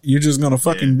fucked. You're just going to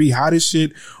fucking be hot as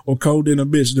shit or cold in a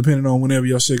bitch depending on whenever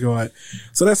your shit go out.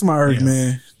 So that's my irk,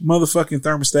 man. Motherfucking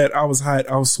thermostat. I was hot.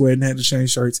 I was sweating. Had to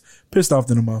change shirts. Pissed off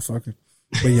to the motherfucker.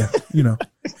 But yeah,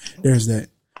 there's that.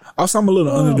 Also, I'm a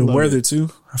little under the weather too.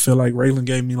 I feel like Raylan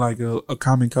gave me like a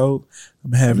common cold.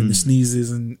 I'm having the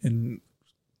sneezes and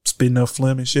spitting up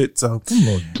phlegm and shit. So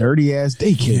little dirty ass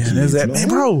daycare. Yeah, there's that, man,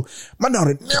 bro. My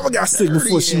daughter never got sick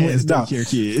before she went to daycare.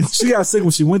 Kids. She got sick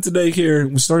when she went to daycare.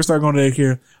 When she started going to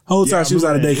daycare, whole time she was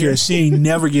out of daycare, she ain't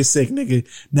never get sick, nigga.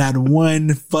 Not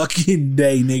one fucking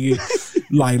day, nigga.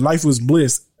 Like life was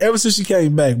bliss. Ever since she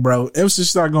came back, bro. Ever since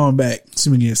she started going back, she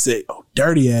been getting sick. Oh,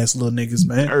 dirty ass little niggas,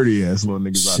 man. Dirty ass little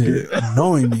niggas shit, out there.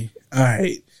 Annoying me. All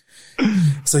right.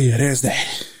 So yeah, there's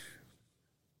that.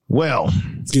 Well,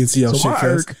 let's get to your shit,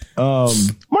 irk,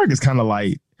 Mark is kind of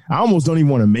like, I almost don't even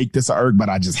want to make this an irk, but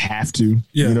I just have to.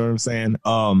 Yeah. You know what I'm saying?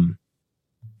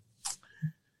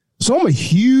 So I'm a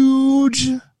huge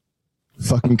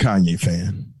fucking Kanye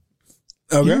fan.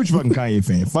 Okay. Huge fucking Kanye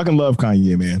fan. Fucking love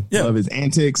Kanye, man. Yeah. Love his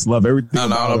antics. Love everything. I don't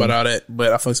know about all that,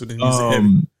 but I fucks with the music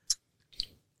heavy.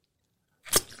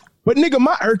 But nigga,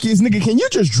 my irk is, nigga, can you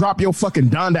just drop your fucking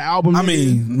Donda album? I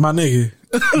mean, my nigga.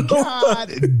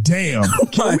 God damn.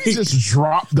 Can we just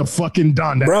drop the fucking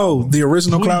Donda album? The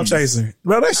original Cloud Chaser.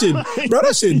 Bro, that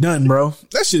shit done, bro.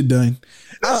 That shit done.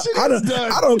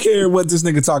 I don't care what this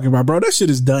nigga talking about, bro. That shit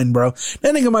is done, bro.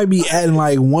 That nigga might be adding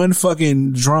like one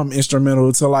fucking drum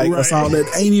instrumental to like a song that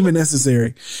ain't even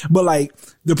necessary. But like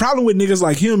the problem with niggas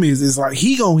like him is like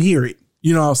he gonna hear it.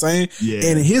 You know what I'm saying? Yeah.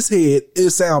 And in his head, it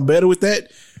sound better with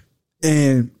that.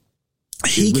 And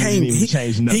he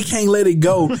can't let it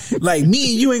go. Like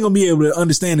me and you ain't gonna be able to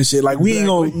understand the shit. Like we ain't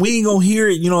gonna hear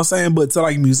it, you know what I'm saying? But to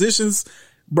like musicians,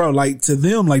 bro, like to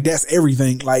them, like that's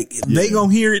everything. Like they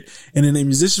gonna hear it, and then their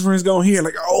musician friends gonna hear it,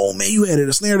 like, oh man, you added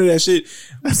a snare to that shit.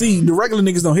 See, the regular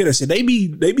niggas don't hear that shit. They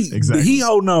be exactly. He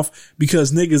holding off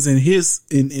because niggas in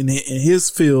his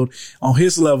field on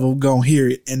his level gonna hear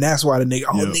it, and that's why the nigga,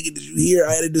 nigga, did you hear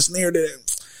I added the snare to that?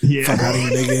 Yeah. Fuck out of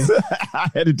here, nigga. I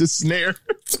added the snare.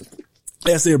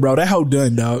 That's it, bro. That whole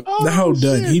done, dog. That whole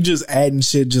done. He just adding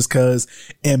shit just cause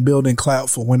and building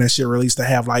clout for when that shit released to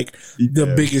have like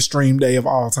the biggest stream day of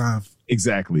all time.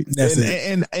 Exactly. That's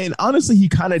it. And honestly, he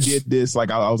kind of did this. Like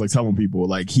I was like telling people,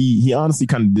 like he honestly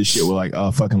kind of did shit with like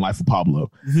fucking Life of Pablo.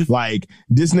 Mm-hmm. Like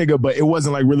this nigga, but it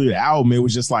wasn't like really the album. It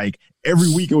was just like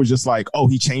every week it was just like, oh,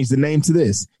 he changed the name to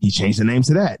this. He changed the name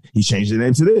to that. He changed the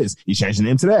name to this. He changed the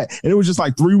name to that. And it was just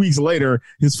like 3 weeks later,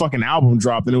 his fucking album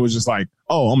dropped, and it was just like,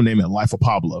 oh, I'm gonna name it Life of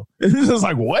Pablo. And it's just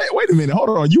like, what? Wait a minute, hold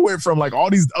on. You went from like all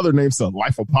these other names to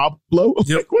Life of Pablo?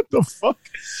 Yep. Like, what the fuck?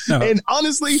 No. And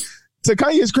honestly, to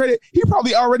Kanye's credit, he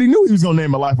probably already knew he was gonna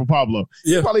name a Life of Pablo.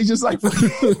 Yeah. He probably just like,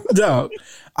 dog.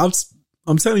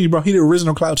 I'm telling you, bro. He the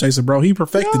original Cloud Chaser, bro. He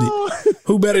perfected it.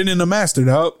 Who better than the master,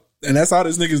 dog? And that's all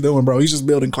this nigga's doing, bro. He's just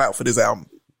building clout for this album.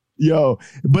 Yo,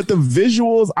 but the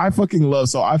visuals I fucking love.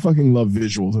 So I fucking love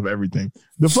visuals of everything.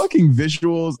 The fucking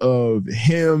visuals of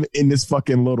him in this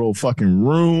fucking little fucking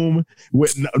room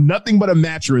with nothing but a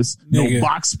mattress, no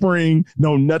box spring,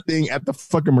 no nothing at the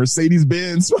fucking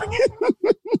Mercedes-Benz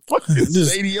fucking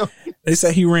stadium. They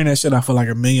say he ran that shit out for like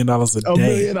 $1 million a day. $1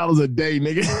 million a day,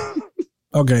 nigga.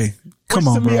 Okay. Come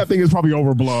on, bro. I think it's probably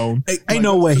overblown. Ain't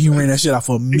no way he ran that shit out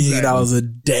for $1 million a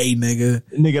day, nigga.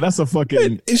 Nigga, that's a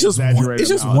fucking it's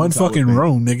just one fucking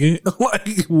room, nigga.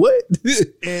 Like what?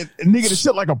 And nigga, the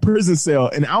shit like a prison cell.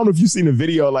 And I don't know if you've seen the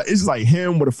video. Like it's just like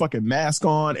him with a fucking mask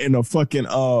on and a fucking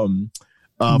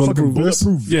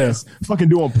bulletproof vest. Fucking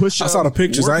doing push-ups. I saw the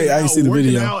pictures. I ain't see the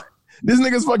video. Out. This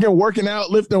nigga's fucking working out,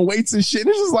 lifting weights and shit. And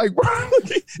it's just like, bro,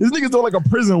 this nigga's doing like a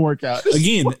prison workout.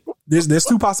 Again, there's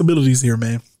two possibilities here,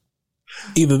 man.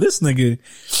 Either this nigga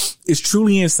is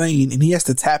truly insane, and he has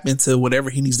to tap into whatever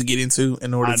he needs to get into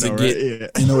in order to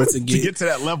get to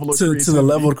that level of to the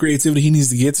level of creativity he needs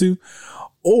to get to.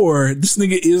 Or this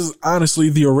nigga is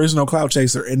honestly the original clout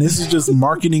chaser, and this is just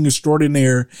marketing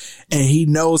extraordinaire, and he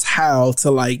knows how to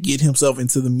like get himself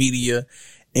into the media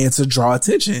and to draw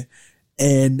attention.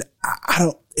 And I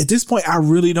don't, at this point, I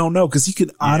really don't know, because he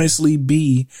could honestly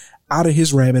be out of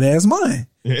his rabbit ass mind.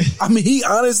 I mean, he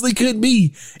honestly could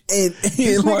be, and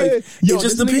like, it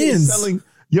just depends.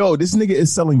 This nigga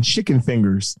is selling chicken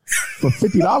fingers for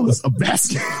 $50 a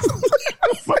basket.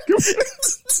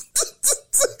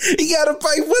 He gotta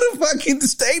pay for the fucking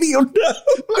stadium, though.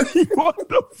 What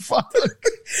the fuck?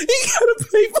 He gotta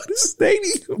pay for the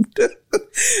stadium, though.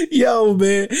 Yo,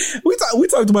 man, we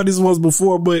talked about this once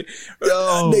before, but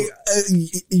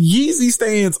Yeezy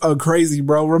stands are crazy,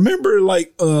 bro. Remember,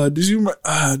 like, did you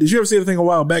ever see the thing a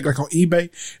while back, like on eBay?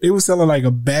 They were selling like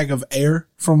a bag of air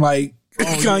from like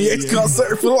Kanye's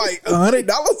concert for like $100.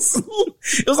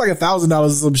 It was like $1,000 or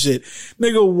some shit.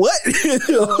 Nigga, what?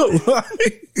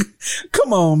 Like,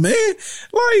 come on, man.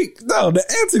 Like, no, the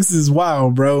antics is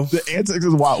wild, bro. The antics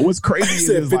is wild. What's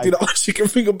crazy is $50 like, chicken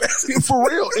finger basket. For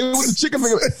real. It was a chicken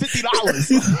finger at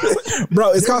 $50.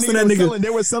 Bro, it's costing that nigga. They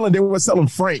were selling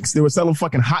franks. They were selling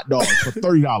fucking hot dogs for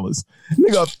 $30.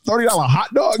 Nigga, $30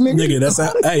 hot dog, nigga. Nigga, that's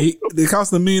hey, it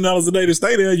costs $1 million a day to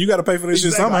stay there. You gotta pay for this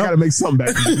shit somehow. I gotta make something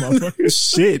back from this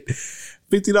motherfucker. Shit.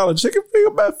 $50 chicken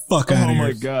finger, man. Fuck out of here. Oh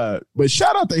my God. But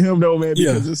shout out to him though, man,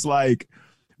 because it's like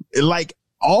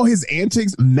all his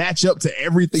antics match up to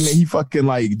everything that he fucking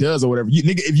like does or whatever.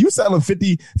 Nigga, if you selling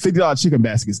 $50 chicken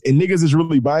baskets and niggas is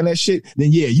really buying that shit,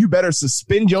 then yeah, you better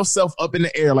suspend yourself up in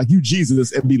the air like you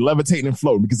Jesus and be levitating and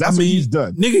floating, because that's what he's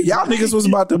done. Nigga, y'all niggas was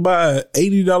about to buy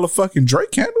 $80 fucking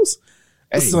Drake candles.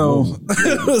 Hey, so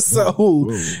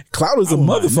Cloud is a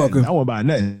motherfucker. I won't buy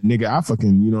nothing, nigga. I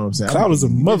fucking, you know what I'm saying. Cloud is a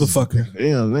motherfucker.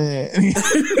 Yeah, man.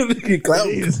 Cloud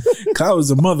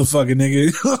is a motherfucker,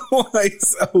 nigga. Like,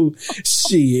 so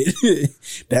shit,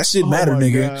 that shit matter,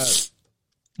 nigga. God.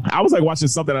 I was like watching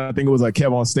something, I think it was like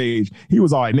Kev on stage. He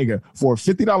was all like, nigga, for a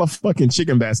 $50 fucking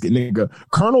chicken basket, nigga,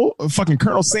 Colonel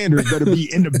Sanders better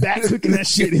be in the back cooking that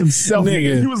shit himself.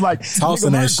 Nigga. He was like,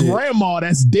 tossing that shit. Grandma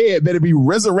that's dead better be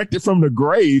resurrected from the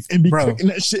grave and be cooking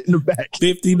that shit in the back.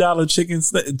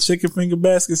 $50 chicken finger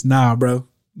baskets? Nah, bro.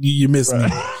 You missed me.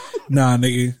 Nah,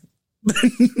 nigga.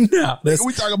 Nah,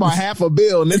 we talking about half a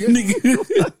bill,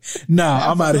 nigga.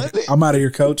 Nah, I'm out of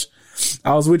here, coach.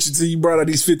 I was with you till you brought out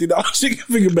these $50 chicken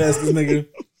finger baskets, nigga.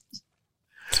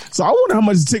 So I wonder how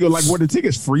much the ticket, like, were the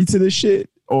tickets free to this shit,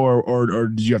 or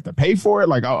did you have to pay for it?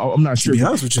 Like, I'm not sure. To be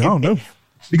honest with you, I don't know.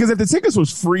 Because if the tickets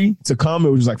was free to come, it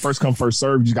was just like first come, first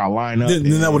serve. You just got to line up. Then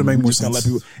that would have made more sense.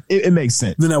 It makes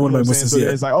sense. Then that would have made more sense. So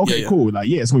it's like, okay, cool. Like,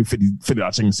 yeah, it's going to be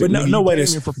 $50 chicken. But no way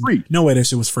that for free. No way that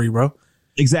shit was free, bro.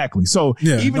 Exactly. So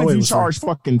even if you charge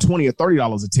fucking $20 or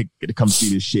 $30 a ticket to come see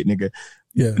this shit, nigga.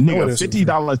 Yeah, nigga,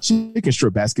 $50 chicken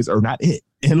strip baskets are not it.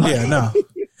 And like, no.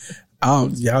 Y'all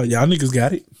niggas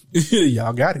got it.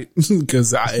 Y'all got it,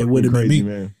 because it would have been me,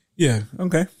 man. Yeah.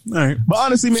 Okay. All right. But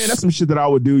honestly, man, that's some shit that I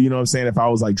would do. You know what I'm saying? If I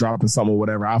was like dropping something or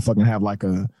whatever, I fucking have like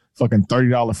a fucking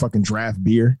 $30 fucking draft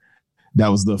beer. That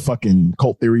was the fucking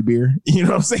Cult Theory beer. You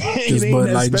know what I'm saying? Just it ain't Bud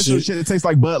that Light special shit. It tastes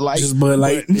like Bud Light. Just Bud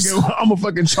Light. But, nigga, I'm gonna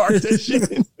fucking charge that shit.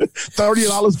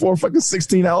 $30 for a fucking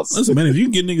 16 ounce. Listen, man, if you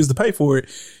can get niggas to pay for it,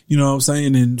 you know what I'm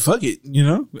saying, then fuck it, you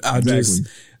know?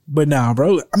 But nah,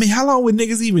 bro. I mean, how long were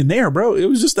niggas even there, bro? It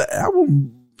was just an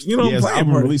album, you know,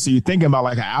 album release. So you're thinking about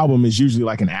like an album is usually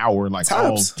like an hour, like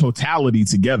Tops. all totality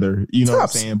together, you know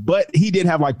Tops. what I'm saying? But he did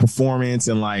have like performance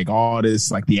and like all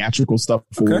this like theatrical stuff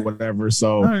for whatever.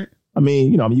 So all right. I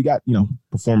mean, you got,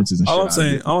 performances and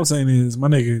shit. All I'm saying is, my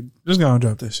nigga, just gonna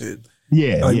drop that shit.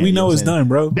 Yeah. Like, we know it's done,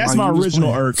 bro. That's like, my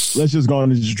original irk. Let's just go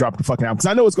on and just drop the fucking album. Cause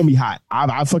I know it's going to be hot.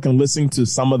 I fucking listened to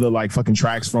some of the like fucking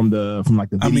tracks from like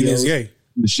the videos. I mean, it's gay.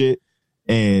 The shit.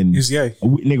 And it's gay.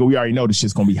 Nigga, we already know this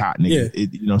shit's going to be hot, nigga. Yeah.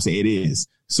 You know what I'm saying? It is.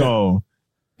 So,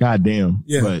 goddamn.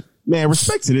 Yeah. But man,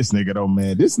 respect to this nigga though,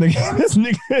 man. This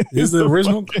nigga is the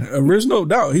original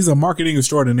doubt. He's a marketing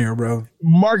extraordinaire, bro.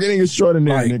 Marketing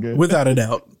extraordinaire, like, nigga. Without a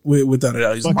doubt. Without a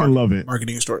doubt. He's fucking love it.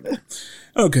 Marketing extraordinaire.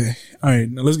 Okay. All right.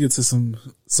 Now let's get to some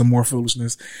more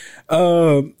foolishness.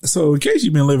 So in case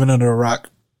you've been living under a rock,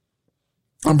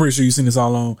 I'm pretty sure you've seen this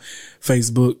all on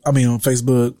Facebook. I mean, on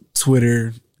Facebook,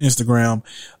 Twitter, Instagram.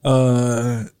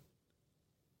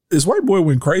 This white boy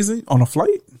went crazy on a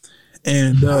flight.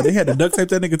 And they had to duct tape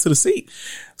that nigga to the seat.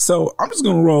 So I'm just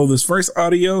going to roll this first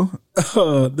audio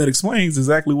that explains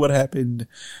exactly what happened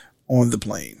on the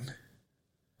plane.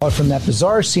 From that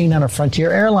bizarre scene on a Frontier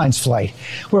Airlines flight,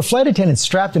 where a flight attendant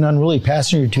strapped an unruly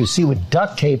passenger to a seat with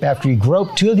duct tape after he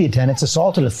groped two of the attendants,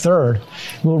 assaulted a third.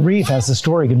 Will Reeve has the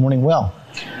story. Good morning, Will.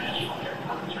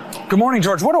 Good morning,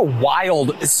 George. What a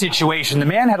wild situation. The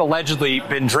man had allegedly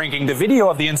been drinking. The video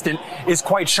of the incident is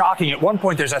quite shocking. At one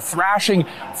point, there's a thrashing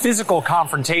physical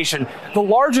confrontation. The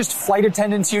largest flight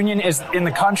attendants union in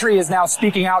the country is now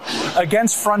speaking out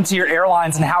against Frontier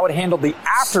Airlines and how it handled the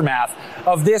aftermath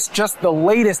of this, just the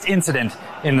latest incident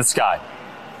in the sky.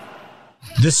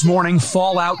 This morning,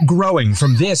 fallout growing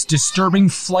from this disturbing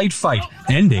flight fight,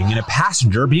 ending in a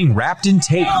passenger being wrapped in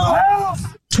tape.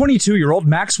 22-year-old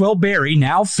Maxwell Berry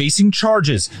now facing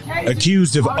charges,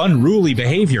 accused of unruly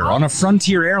behavior on a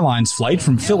Frontier Airlines flight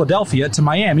from Philadelphia to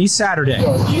Miami Saturday.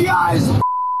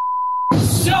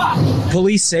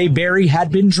 Police say Berry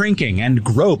had been drinking and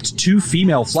groped two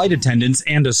female flight attendants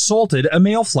and assaulted a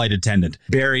male flight attendant.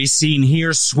 Berry seen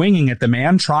here swinging at the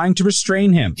man, trying to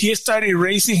restrain him. He started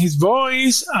raising his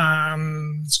voice,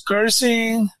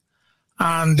 cursing,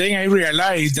 and then I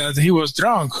realized that he was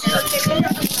drunk.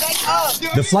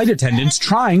 The flight attendants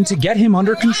trying to get him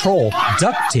under control,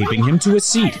 duct taping him to a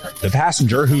seat. The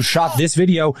passenger who shot this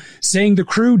video saying the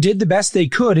crew did the best they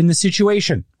could in the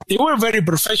situation. They were very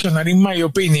professional, in my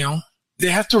opinion. They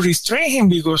had to restrain him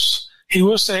because he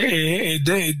was a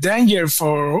danger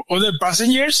for other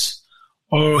passengers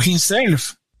or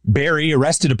himself. Berry,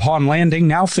 arrested upon landing,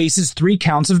 now faces 3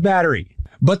 counts of battery.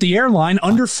 But the airline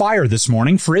under fire this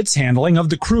morning for its handling of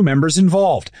the crew members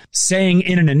involved, saying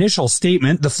in an initial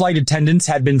statement the flight attendants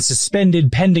had been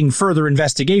suspended pending further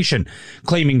investigation,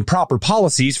 claiming proper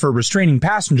policies for restraining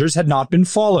passengers had not been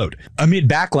followed. Amid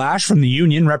backlash from the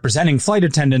union representing flight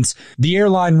attendants, the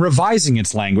airline revising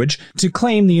its language to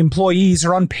claim the employees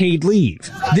are on paid leave.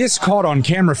 This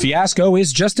caught-on-camera fiasco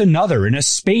is just another in a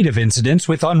spate of incidents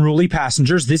with unruly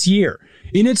passengers this year.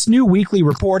 In its new weekly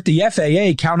report, the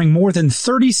FAA counting more than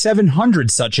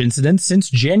 3,700 such incidents since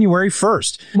January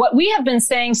 1st. What we have been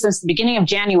saying since the beginning of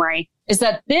January is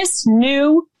that this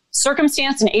new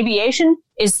circumstance in aviation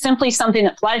is simply something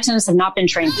that flight attendants have not been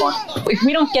trained for. If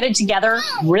we don't get it together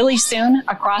really soon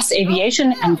across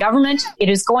aviation and government, it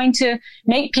is going to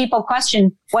make people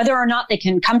question whether or not they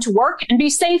can come to work and be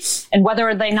safe and whether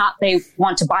or not they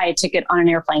want to buy a ticket on an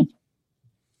airplane.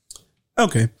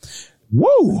 Okay.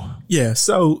 Whoa. Yeah.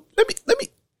 So let me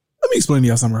explain to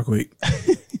y'all something real quick.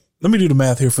 Let me do the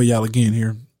math here for y'all again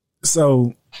here.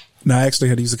 So now I actually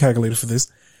had to use a calculator for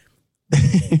this,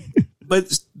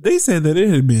 but they said that it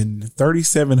had been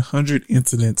 3,700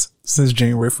 incidents since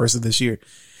January 1st of this year.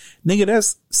 Nigga,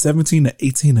 that's 17 to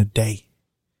 18 a day.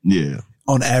 Yeah.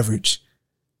 On average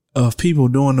of people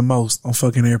doing the most on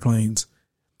fucking airplanes.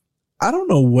 I don't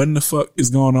know what in the fuck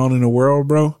is going on in the world,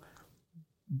 bro,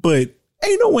 but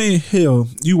ain't no way in hell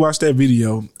you watch that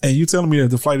video and you telling me that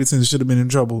the flight attendants should have been in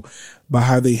trouble by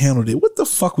how they handled it. What the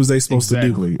fuck was they supposed to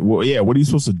do? Well, yeah, what are you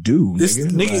supposed to do? This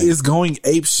nigga is going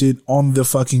ape shit on the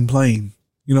fucking plane.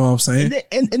 You know what I'm saying?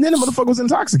 And then the motherfucker was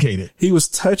intoxicated. He was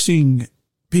touching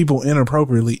people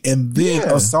inappropriately and then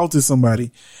assaulted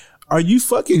somebody. Are you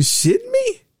fucking shitting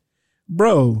me?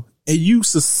 Bro, and you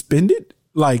suspended?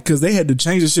 Like, cause they had to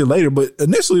change the shit later, but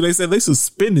initially they said they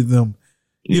suspended them.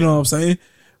 You know what I'm saying?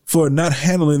 For not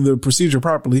handling the procedure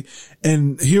properly.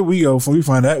 And here we go. We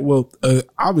find out, well,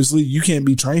 obviously you can't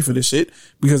be trained for this shit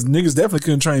because niggas definitely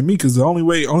couldn't train me because the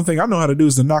only thing I know how to do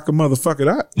is to knock a motherfucker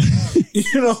out.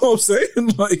 You know what I'm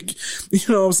saying? Like,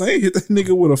 you know what I'm saying? Hit that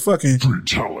nigga with a fucking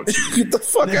brutality. Get the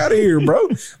fuck out of here, bro.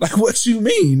 Like, what you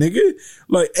mean, nigga?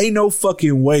 Like, ain't no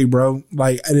fucking way, bro.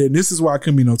 Like, and this is why I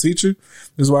couldn't be no teacher.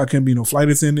 This is why I couldn't be no flight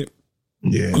attendant.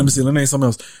 Yeah. Let me see. Let me name something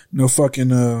else. No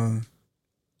fucking,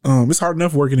 it's hard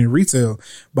enough working in retail,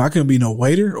 but I couldn't be no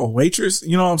waiter or waitress.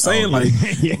 You know what I'm saying? Like,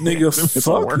 yeah. Nigga,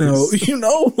 fuck no. You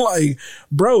know, like,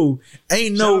 bro,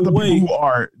 ain't no way. Who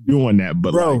are doing that,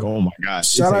 but bro, like, oh my God,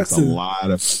 shout out to a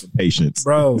lot of patience.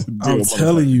 Bro, I'm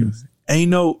telling you, ain't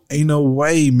no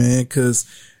way, man. Cause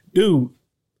dude,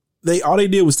 all they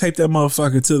did was tape that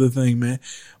motherfucker to the thing, man.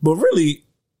 But really,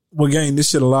 what gained this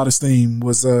shit a lot of steam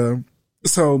was, so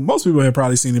most people have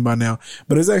probably seen it by now,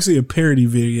 but it's actually a parody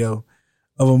video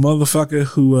of a motherfucker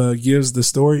who gives the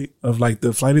story of like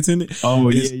the flight attendant. Oh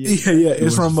yeah.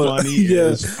 It's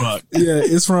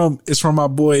from it's from my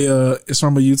boy. It's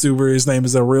from a YouTuber. His name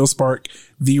is Real Spark.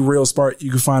 The Real Spark.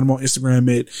 You can find him on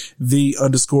Instagram at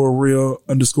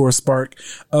 _real_spark.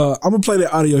 I'm gonna play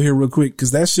that audio here real quick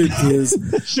because that shit is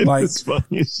like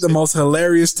the most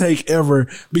hilarious take ever.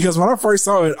 Because when I first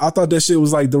saw it, I thought that shit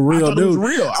was like the real dude.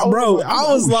 I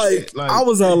was like,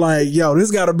 yo,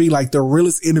 this got to be like the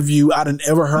realest interview I done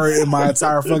ever heard in my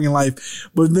entire fucking life.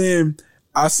 But then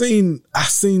I seen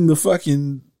the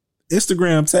fucking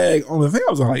Instagram tag on the thing.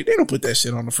 I was like, they don't put that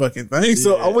shit on the fucking thing. Yeah.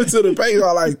 So I went to the page.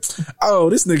 I was like, oh,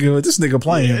 this nigga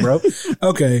playing, bro.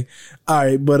 Okay. All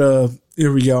right. But,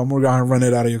 here we go. We're going to run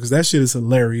it out of here because that shit is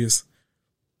hilarious.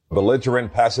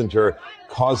 Belligerent passenger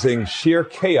causing sheer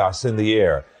chaos in the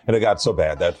air. And it got so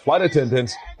bad that flight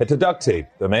attendants had to duct tape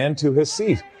the man to his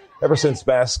seat. Ever since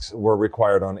masks were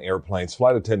required on airplanes,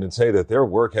 flight attendants say that their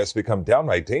work has become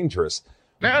downright dangerous.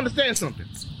 Now understand something.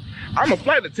 I'm a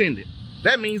flight attendant.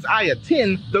 That means I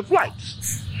attend the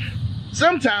flights.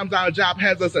 Sometimes our job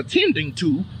has us attending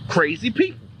to crazy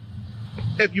people.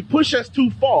 If you push us too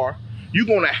far, you're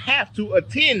going to have to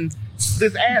attend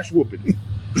this ass whooping.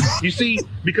 You see,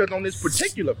 because on this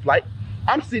particular flight,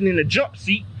 I'm sitting in the jump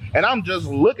seat and I'm just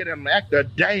looking at him act a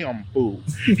damn fool.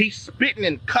 He's spitting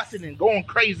and cussing and going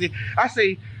crazy. I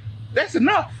say, that's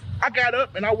enough. I got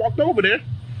up and I walked over there.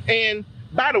 And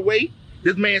by the way,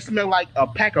 this man smelled like a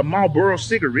pack of Marlboro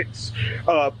cigarettes,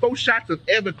 4 shots of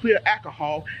Everclear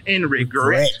alcohol, and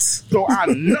regret. So I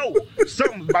know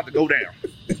something's about to go down.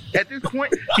 At this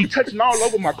point, he touching all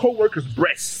over my coworker's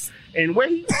breasts. And where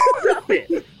he fucked up at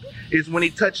is when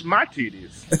he touched my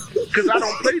titties. Because I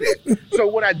don't play that. So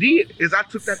what I did is I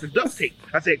took that to duct tape.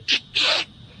 I said,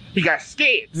 he got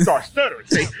scared, started stuttering.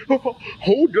 Say,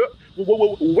 hold up,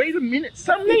 wait a minute,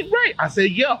 something ain't right. I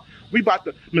said, yeah. We about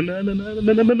to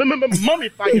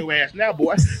mummify your ass now,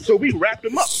 boy. So we wrapped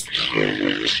him up.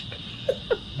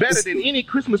 Better than any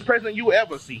Christmas present you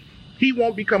ever see. He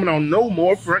won't be coming on no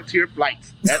more Frontier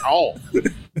flights at all.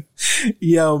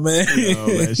 Yo, man.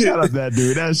 Shout out that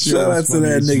dude. That shit Shout out to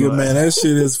that nigga, man. That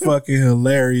shit is fucking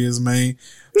hilarious, man.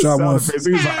 Drop one for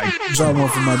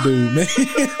my dude, man.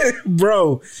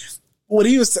 Bro, what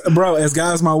he was, bro, as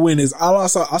God's my witness, I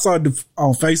saw it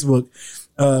on Facebook.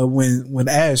 When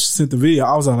Ash sent the video,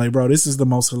 I was like, bro, this is the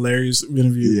most hilarious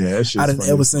interview I done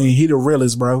ever seen. He the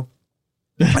realest, bro.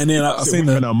 And then I seen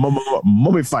the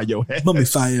mummify your ass.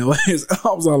 Mummify your ass.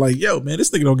 I was all like, yo, man, this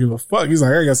nigga don't give a fuck. He's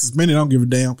like, I got suspended. I don't give a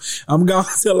damn. I'm going to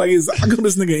tell I go to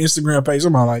this nigga Instagram page.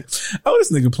 I'm all like, oh,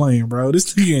 this nigga playing, bro.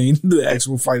 This nigga ain't the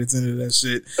actual flight attendant of that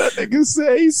shit. That nigga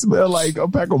said he smelled like a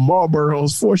pack of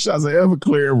Marlboros, 4 shots of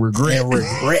Everclear, and regret.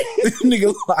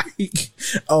 Nigga like,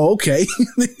 oh, okay.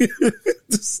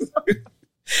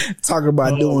 Talk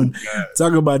about doing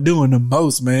the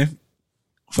most, man.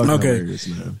 Fucking okay. hilarious,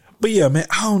 man. But yeah, man,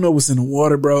 I don't know what's in the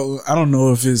water, bro. I don't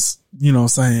know if it's, you know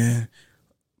what I'm saying,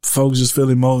 folks just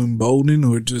feeling more emboldened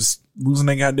or just losing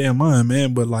their goddamn mind,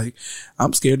 man. But like,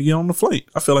 I'm scared to get on the flight.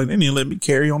 I feel like they need to let me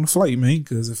carry on the flight, man.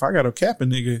 Cause if I got a cap a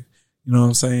nigga, you know what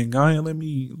I'm saying, go ahead and let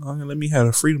me have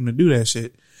the freedom to do that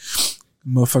shit.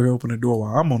 Motherfucker open the door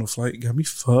while I'm on the flight. Got me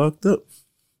fucked up.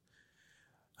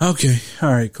 Okay.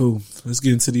 All right, cool. Let's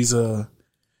get into these,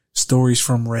 stories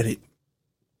from Reddit.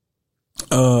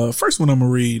 First one I'm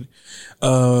gonna read.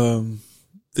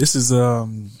 This is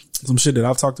some shit that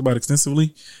I've talked about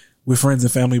extensively with friends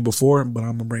and family before, but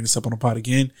I'm gonna bring this up on the pod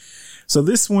again. So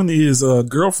this one is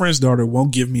girlfriend's daughter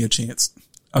won't give me a chance.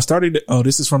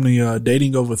 This is from the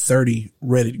Dating Over 30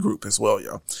 Reddit group as well,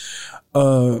 y'all.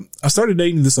 I started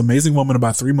dating this amazing woman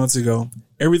about 3 months ago.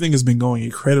 Everything has been going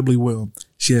incredibly well.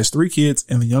 She has 3 kids,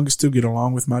 and the youngest 2 get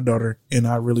along with my daughter and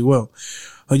I really well.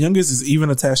 Her youngest is even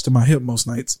attached to my hip most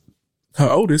nights. Her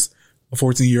oldest, a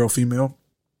 14-year-old female,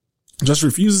 just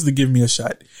refuses to give me a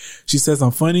shot. She says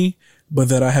I'm funny, but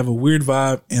that I have a weird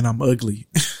vibe and I'm ugly.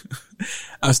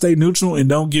 I stay neutral and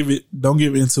don't give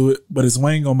into it, but it's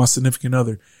weighing on my significant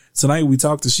other. Tonight we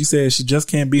talked and she said she just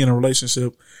can't be in a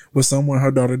relationship with someone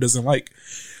her daughter doesn't like.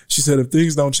 She said if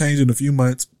things don't change in a few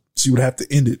months, she would have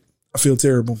to end it. I feel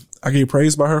terrible. I get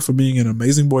praised by her for being an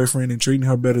amazing boyfriend and treating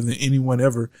her better than anyone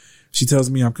ever. She tells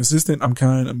me I'm consistent, I'm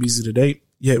kind, I'm easy to date,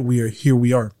 yet here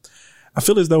we are. I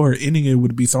feel as though her ending it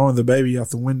would be throwing the baby out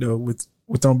the window with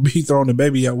the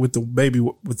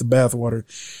bathwater.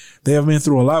 They have been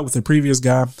through a lot with the previous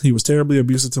guy. He was terribly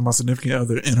abusive to my significant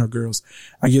other and her girls.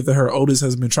 I get that her oldest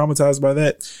has been traumatized by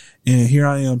that, and here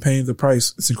I am paying the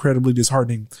price. It's incredibly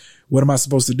disheartening. What am I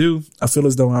supposed to do? I feel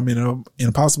as though I'm in an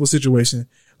impossible situation,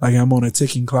 like I'm on a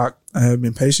ticking clock. I have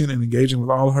been patient and engaging with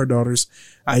all of her daughters.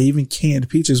 I even canned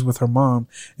peaches with her mom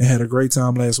and had a great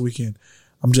time last weekend.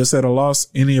 I'm just at a loss.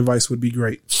 Any advice would be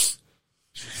great.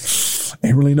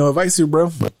 Ain't really no advice here,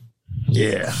 bro.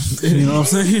 Yeah. You know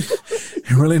what I'm saying?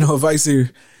 Ain't really no advice here.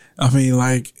 I mean,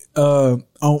 like, on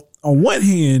one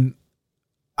hand,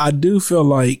 I do feel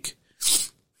like,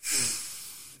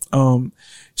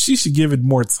 she should give it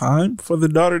more time for the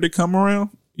daughter to come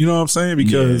around. You know what I'm saying?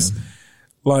 Because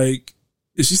like,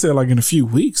 she said like in a few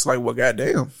weeks, like, well,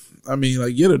 goddamn, I mean,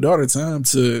 like, get a daughter time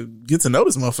to get to know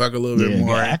this motherfucker a little bit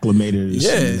more. Get acclimated.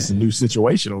 Yeah. It's a new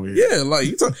situation over here. Yeah, like,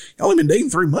 you only been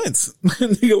dating 3 months.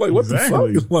 Nigga, like, what the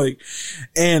fuck? Like,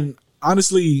 and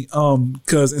honestly,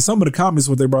 cause in some of the comments,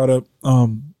 what they brought up,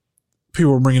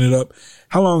 people were bringing it up,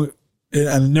 how long, and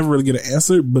I never really get an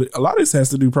answer, but a lot of this has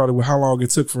to do probably with how long it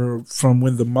took from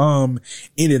when the mom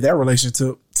ended that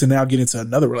relationship to now get into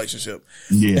another relationship.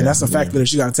 Yeah. And that's a factor that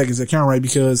she got to take into account, right?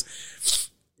 Because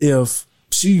if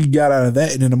she got out of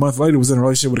that and then a month later was in a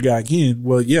relationship with a guy again,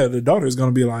 well, yeah, the daughter is going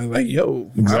to be like,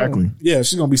 yo. Exactly. Yeah,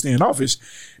 she's going to be standoffish.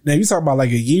 Now, you talking about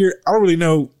like a year, I don't really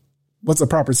know what's a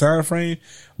proper time frame,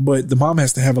 but the mom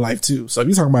has to have a life too. So if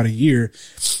you're talking about a year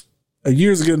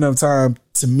is a good enough time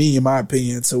to me, in my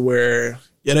opinion, to where,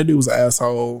 yeah, that dude was an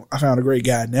asshole. I found a great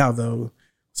guy now, though.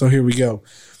 So here we go.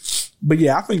 But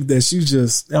yeah, I think that she's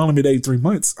just only been dating 3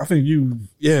 months. I think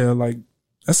like,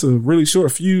 that's a really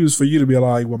short fuse for you to be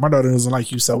like, well, my daughter doesn't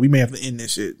like you, so we may have to end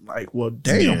this shit. Like, well,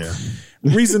 damn. Yeah.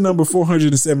 Reason number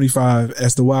 475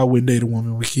 as to why I wouldn't date a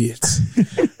woman with kids.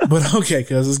 But okay,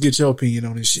 cuz let's get your opinion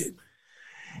on this shit.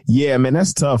 Yeah, man,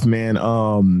 that's tough, man.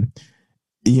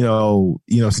 So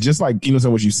just like,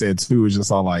 so what you said too is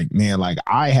just all like, man, like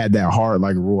I had that hard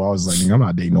like rule. I was like, I'm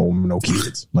not dating no woman, no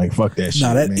kids. Like, fuck that shit.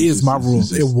 No, that is my rule.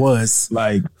 It was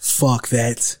like, fuck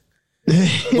that.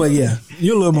 But yeah,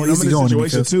 you're a little more easy going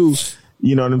situation too.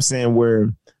 You know what I'm saying?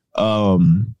 Where, I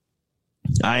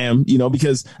am,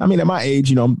 because I mean, at my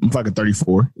age, I'm fucking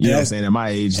 34. You know what I'm saying? At my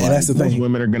age, like, that's the most thing.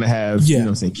 women are gonna have, you know what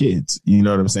I'm saying, kids. You know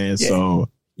what I'm saying? Yeah. So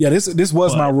yeah, this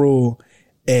was my rule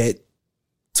at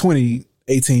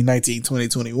 2018, 19, 20,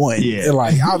 21. Yeah. And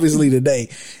like, obviously today,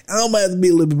 I might have to be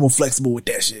a little bit more flexible with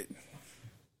that shit.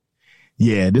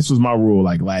 Yeah, this was my rule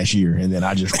like last year, and then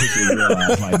I just quickly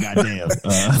realized, like, goddamn,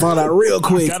 found out real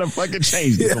quick. I gotta fucking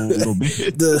change this a little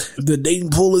bit. The dating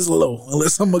pool is low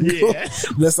unless I'm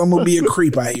gonna be a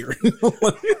creep out here.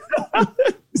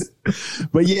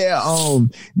 But yeah,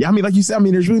 I mean, like you said, I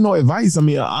mean, there's really no advice. I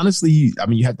mean, honestly, I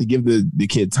mean, you have to give the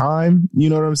kid time. You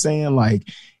know what I'm saying? Like,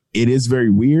 it is very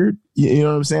weird. You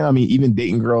know what I'm saying? I mean, even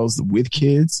dating girls with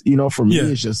kids, for me,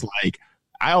 it's just like,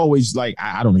 I always like,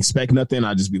 I don't expect nothing.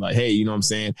 I just be like, hey, you know what I'm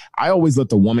saying? I always let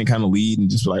the woman kind of lead and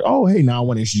just be like, oh, hey, now I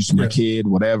want to introduce you to my kid,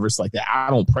 whatever. It's like that.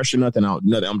 I don't pressure nothing out.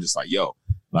 Nothing. I'm just like, yo,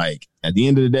 like at the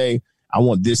end of the day, I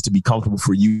want this to be comfortable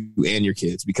for you and your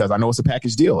kids because I know it's a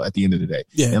package deal at the end of the day.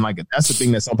 Yeah. And like, that's the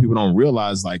thing that some people don't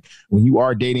realize. Like when you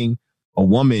are dating a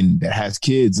woman that has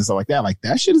kids and stuff like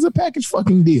that shit is a package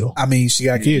fucking deal. I mean, she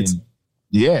got kids.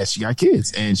 Yeah, she got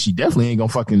kids, and she definitely ain't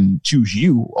gonna fucking choose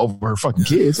you over her fucking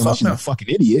kids unless she's a fucking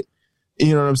idiot.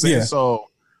 You know what I'm saying? Yeah. So,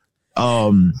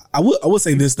 I will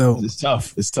say this though. It's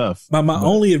tough. It's tough. My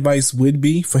only advice would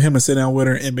be for him to sit down with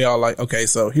her and be all like, okay,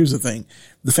 so here's the thing.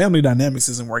 The family dynamics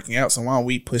isn't working out, so why don't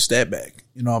we push that back?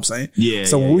 You know what I'm saying? Yeah.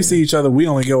 So when we see each other, we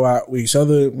only go out with each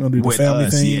other. We don't do the With family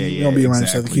us. thing. Yeah, we don't be around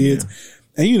each other kids.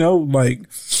 And like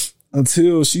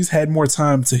until she's had more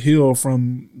time to heal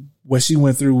from what she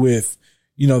went through with,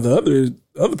 the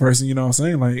other person, you know what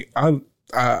I'm saying? Like,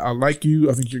 I like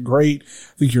you. I think you're great.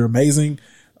 I think you're amazing.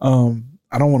 I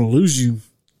don't want to lose you,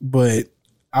 but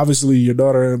obviously your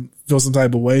daughter feels some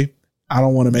type of way. I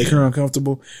don't want to make her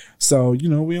uncomfortable. So,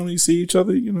 we only see each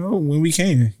other, when we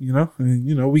can,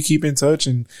 and, we keep in touch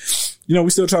and, we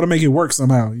still try to make it work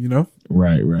somehow,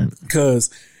 Right.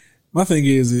 Because my thing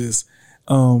is,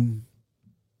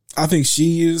 I think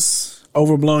she is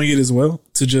overblowing it as well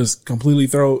to just completely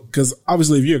because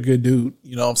obviously if you're a good dude,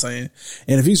 you know what I'm saying?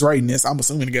 And if he's writing this, I'm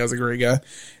assuming the guy's a great guy.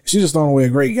 She's just throwing away a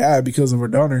great guy because of her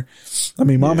daughter. I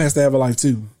mean, mom has to have a life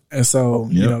too. And so,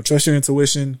 trust your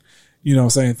intuition, you know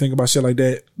what I'm saying? Think about shit like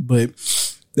that. But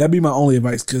that'd be my only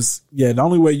advice. Cause the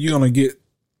only way you're going to get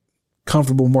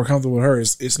more comfortable with her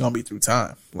is it's going to be through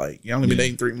time. Like you only been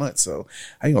dating 3 months. So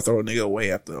I ain't gonna throw a nigga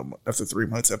away after 3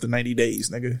 months, after 90 days,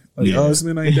 nigga. Like, it's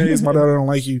been 90 days. My daughter don't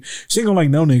like you. She ain't gonna like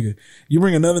no nigga. You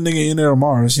bring another nigga in there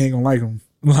tomorrow, she ain't gonna like him.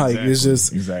 Like it's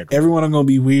just everyone are gonna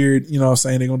be weird. You know what I'm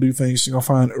saying? They're gonna do things. She's gonna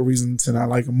find a reason to not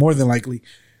like him more than likely.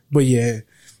 But yeah,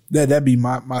 that'd be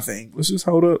my thing. Let's just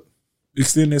hold up,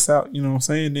 extend this out. You know what I'm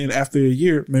saying? Then after a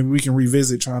year, maybe we can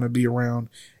revisit trying to be around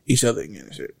each other again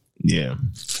and shit. Yeah.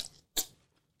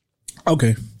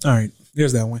 Okay. All right.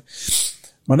 There's that one.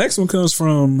 My next one comes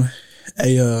from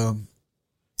a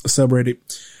subreddit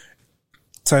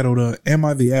titled, Am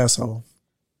I the Asshole?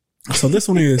 So this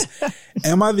one is,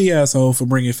 am I the asshole for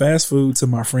bringing fast food to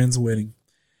my friend's wedding?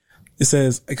 It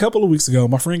says, a couple of weeks ago,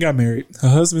 my friend got married. Her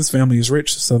husband's family is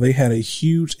rich, so they had a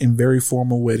huge and very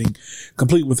formal wedding,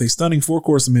 complete with a stunning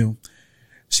 4-course meal.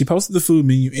 She posted the food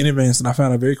menu in advance, and I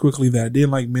found out very quickly that I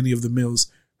didn't like many of the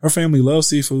meals. Her family loves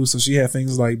seafood, so she had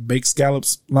things like baked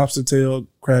scallops, lobster tail,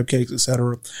 crab cakes,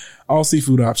 etc. All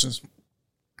seafood options.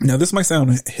 Now, this might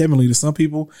sound heavenly to some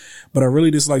people, but I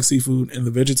really dislike seafood, and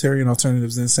the vegetarian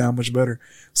alternatives didn't sound much better.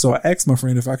 So I asked my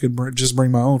friend if I could just bring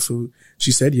my own food.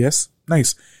 She said yes.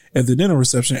 Nice. At the dinner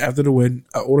reception after the wedding,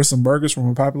 I ordered some burgers from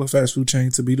a popular fast food chain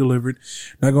to be delivered.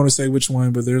 Not going to say which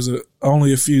one, but there's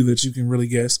only a few that you can really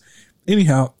guess.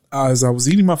 Anyhow, as I was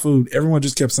eating my food, everyone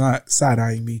just kept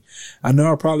side-eyeing me. I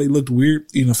know I probably looked weird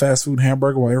eating a fast food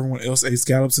hamburger while everyone else ate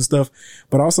scallops and stuff,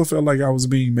 but I also felt like I was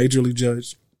being majorly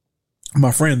judged.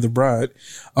 My friend, the bride,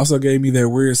 also gave me that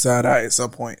weird side eye at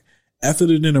some point. After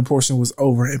the dinner portion was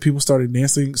over and people started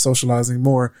dancing, socializing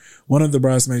more, one of the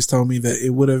bridesmaids told me that it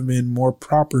would have been more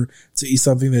proper to eat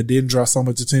something that didn't draw so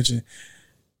much attention.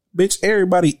 Bitch,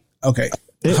 everybody. Okay.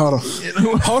 Hold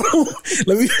on.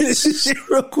 Let me finish this shit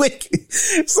real quick.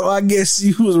 So I guess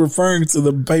she was referring to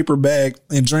the paper bag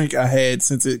and drink I had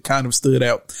since it kind of stood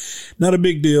out. Not a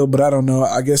big deal, but I don't know.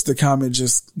 I guess the comment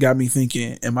just got me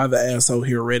thinking, am I the asshole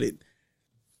here, Reddit?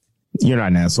 You're not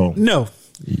an asshole. No.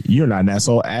 You're not an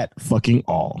asshole at fucking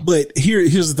all. But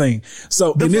here's the thing.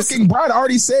 So the fucking bride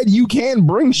already said you can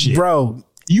bring shit. Bro.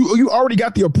 You already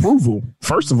got the approval,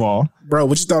 first of all. Bro,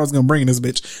 what you thought I was going to bring in this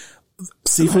bitch?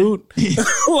 Seafood?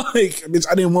 Like, bitch,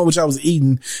 I didn't want what y'all was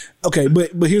eating. Okay,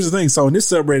 but here's the thing. So in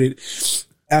this subreddit,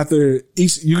 after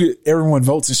everyone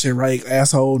votes and shit, right?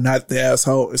 Asshole, not the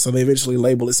asshole. And so they eventually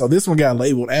label it. So this one got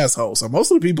labeled asshole. So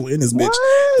most of the people in this bitch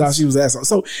thought she was asshole.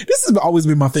 So this has always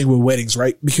been my thing with weddings,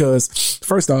 right? Because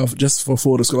first off, just for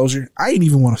full disclosure, I ain't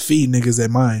even want to feed niggas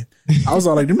at mine. I was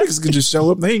all like, the niggas can just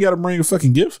show up. They ain't got to bring a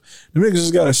fucking gift. The niggas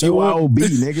just got to show up. BYOB,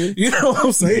 nigga. You know what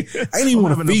I'm saying? I ain't even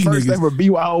want to feed niggas. Ever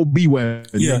BYOB wedding,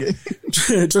 yeah.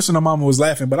 Nigga. Tristan and mama was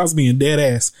laughing, but I was being dead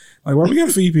ass. Like, why we got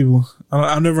to feed people?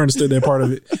 I never understood that part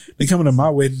of it. They coming to my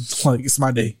wedding like it's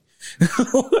my day.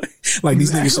 Like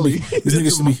these niggas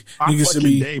should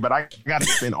be day, but I gotta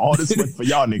spend all this money for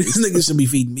y'all niggas. These niggas should be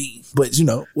feeding me, but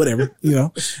whatever.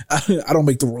 I don't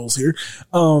make the rules here.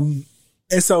 And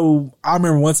so I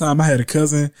remember one time I had a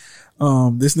cousin.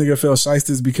 This nigga felt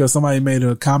shysters because somebody made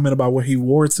a comment about what he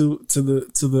wore to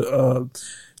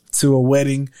a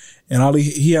wedding, and all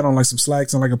he had on like some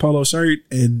slacks and like a polo shirt,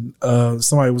 and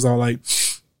somebody was all like,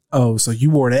 "Oh, so you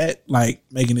wore that?" Like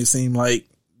making it seem like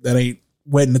that ain't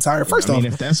wedding attire. First off,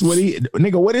 if that's what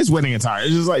what is wedding attire?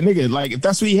 It's just like, nigga, like if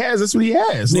that's what he has, that's what he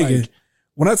has. Nigga. Like,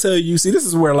 when I tell you, see, this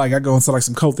is where like I go into like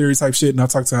some cult theory type shit, and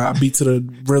I beat to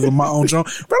the rhythm of my own drum.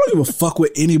 Bro, I don't give a fuck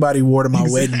what anybody wore to my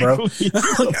wedding, bro.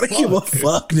 I don't give a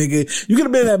fuck, nigga. You could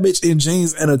have been that bitch in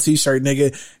jeans and a t-shirt,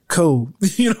 nigga. Cool.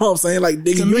 You know what I'm saying? Like,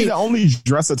 nigga, to me, the only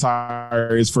dress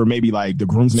attire is for maybe like the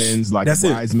groomsmen's, like the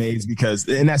bridesmaids,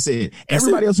 and that's it.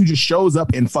 Everybody else who just shows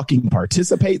up and fucking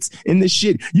participates in this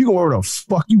shit, you can wear whatever the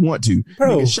fuck you want to.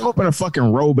 Bro, nigga, show up in a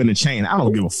fucking robe and a chain. I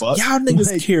don't give a fuck. Y'all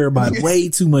niggas care about way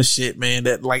too much shit, man,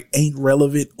 that like ain't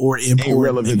relevant or important. Ain't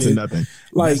relevant to nothing.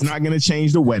 Like, that's not going to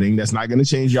change the wedding. That's not going to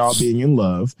change y'all being in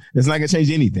love. That's not going to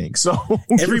change anything. So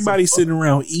everybody's sitting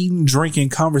around eating, drinking,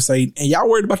 conversating, and y'all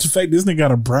worried about the fact this nigga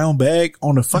got a brown bag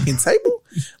on the fucking table?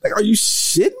 Like, are you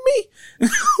shitting me?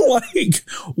 Like,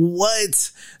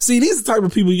 what? See, these are the type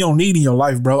of people you don't need in your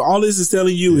life, bro. All this is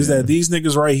telling you is that these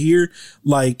niggas right here,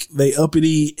 like, they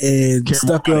uppity and care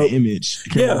stuck about up. Image.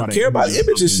 Care about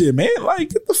image and shit, man. Like,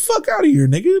 get the fuck out of here,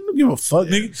 nigga. Don't give a fuck,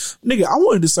 nigga. Nigga, I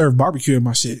wanted to serve barbecue in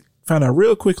my shit. Found out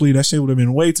real quickly that shit would have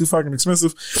been way too fucking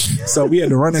expensive. So we had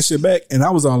to run that shit back. And I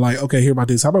was all like, okay, hear about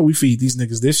this. How about we feed these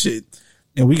niggas this shit?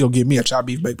 And we go get me a chopped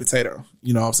beef baked potato.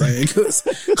 You know what I'm saying? Cause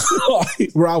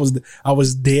like, bro, I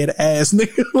was dead ass,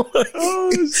 nigga. Like,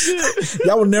 oh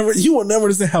shit. You will never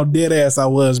understand how dead ass I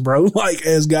was, bro. Like,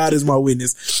 as God is my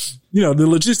witness. You know, the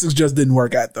logistics just didn't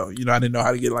work out though. You know, I didn't know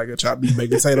how to get like a chopped beef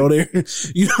baked potato there.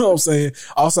 You know what I'm saying?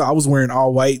 Also, I was wearing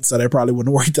all white, so that probably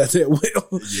wouldn't have worked out that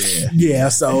well. Yeah. Yeah.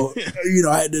 So, you know,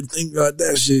 I had to think about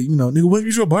that shit. You know, nigga, when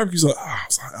you your barbecue? So, I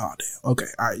was like, oh damn. Okay.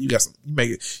 All right.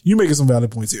 You making some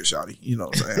valid points here, shawty. You know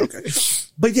what I'm saying? Okay.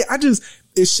 But yeah,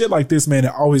 it's shit like this, man,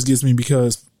 that always gets me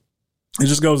because it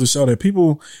just goes to show that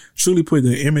people truly put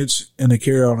the image and the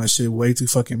care on that shit way too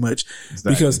fucking much.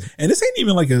 Exactly. Because, and this ain't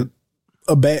even like a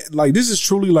bad, like, this is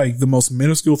truly like the most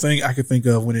minuscule thing I could think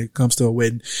of when it comes to a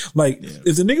wedding. Like,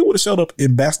 if the nigga would have showed up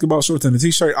in basketball shorts and a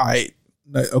t-shirt,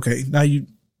 okay, now you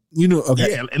know,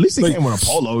 okay. Yeah, at least it came with a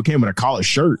polo, it came with a collar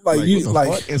shirt. And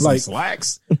some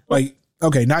slacks. Like,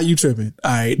 Okay, now you tripping.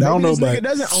 All right. Maybe I don't know this about nigga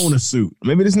doesn't own a suit.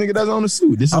 Maybe this nigga doesn't own a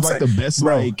suit. This is like the best,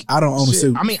 bro, like, I don't own a shit.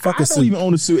 suit. I mean, Fuck I a don't suit. even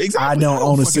own a suit. Exactly. I don't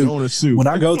own a suit. Own a suit. When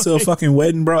I go to a fucking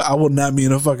wedding, bro, I will not be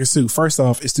in a fucking suit. First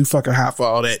off, it's too fucking hot for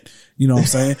all that. You know what I'm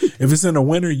saying? If it's in the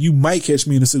winter, you might catch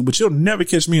me in a suit, but you'll never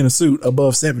catch me in a suit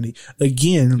above 70.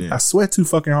 Again, I sweat too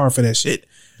fucking hard for that shit.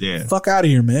 Yeah. Fuck out of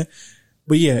here, man.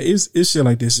 But yeah, it's shit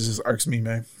like this. It just irks me,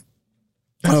 man.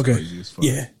 That's okay. crazy as fuck.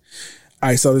 Yeah. All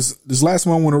right. So this last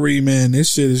one I want to read, man,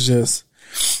 this shit is just,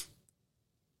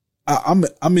 I'm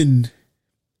in,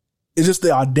 it's just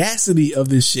the audacity of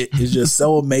this shit is just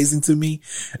so amazing to me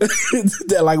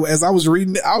that like, as I was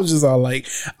reading it, I was just all like,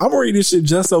 I'm reading this shit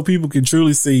just so people can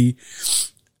truly see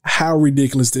how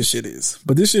ridiculous this shit is.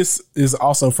 But this shit is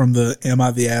also from the Am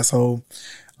I the Asshole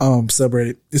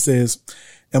subreddit. It says,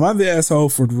 am I the asshole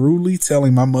for rudely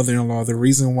telling my mother-in-law the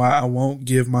reason why I won't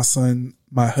give my son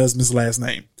my husband's last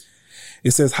name?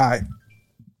 It says, hi,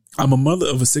 I'm a mother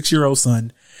of a 6-year-old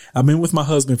son. I've been with my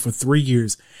husband for 3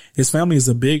 years. His family is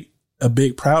a big,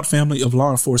 proud family of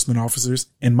law enforcement officers,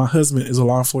 and my husband is a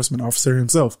law enforcement officer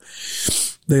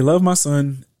himself. They love my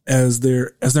son as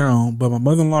their own, but my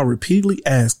mother-in-law repeatedly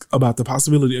asked about the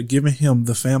possibility of giving him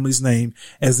the family's name,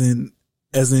 as in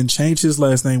change his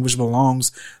last name, which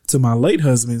belongs to my late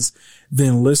husband's,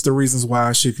 then list the reasons why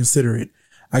I should consider it.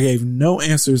 I gave no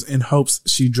answers in hopes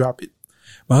she'd drop it.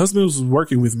 My husband was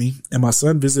working with me, and my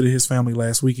son visited his family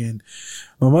last weekend.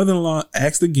 My mother-in-law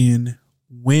asked again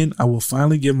when I will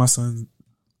finally give my son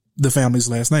the family's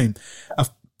last name.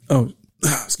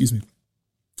 Excuse me.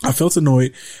 I felt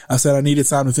annoyed. I said I needed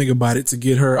time to think about it to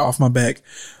get her off my back.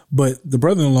 But the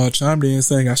brother-in-law chimed in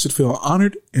saying I should feel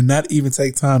honored and not even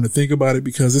take time to think about it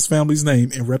because his family's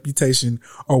name and reputation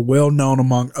are well known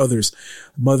among others.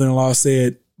 Mother-in-law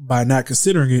said, by not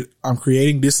considering it, I'm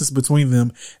creating distance between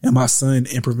them and my son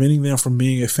and preventing them from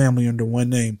being a family under one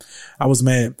name. I was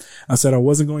mad. I said I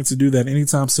wasn't going to do that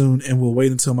anytime soon and will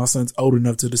wait until my son's old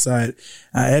enough to decide.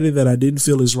 I added that I didn't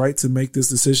feel it's right to make this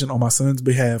decision on my son's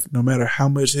behalf, no matter how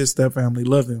much his stepfamily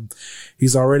loved him.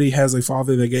 He's already has a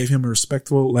father that gave him a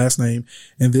respectable last name,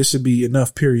 and this should be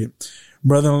enough, period.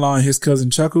 Brother-in-law and his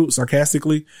cousin chuckled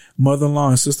sarcastically. Mother-in-law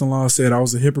and sister-in-law said I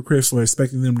was a hypocrite for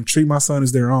expecting them to treat my son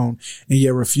as their own and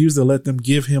yet refused to let them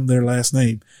give him their last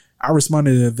name. I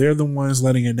responded that they're the ones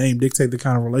letting a name dictate the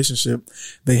kind of relationship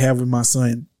they have with my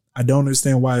son. I don't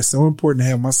understand why it's so important to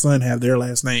have my son have their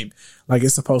last name, like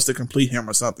it's supposed to complete him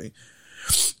or something.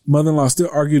 Mother-in-law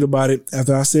still argued about it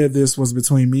after I said this was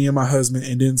between me and my husband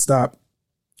and didn't stop.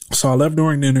 So I left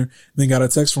during dinner, then got a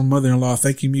text from mother-in-law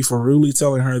thanking me for rudely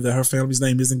telling her that her family's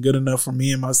name isn't good enough for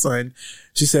me and my son.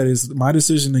 She said it's my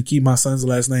decision to keep my son's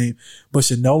last name, but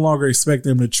should no longer expect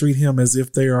them to treat him as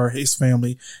if they are his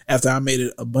family after I made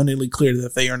it abundantly clear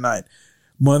that they are not.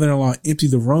 Mother-in-law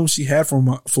emptied the room she had for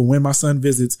when my son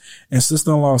visits, and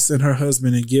sister-in-law sent her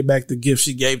husband and get back the gift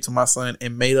she gave to my son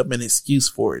and made up an excuse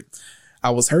for it.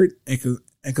 I was hurt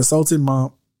and consulted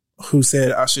mom, who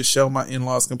said I should show my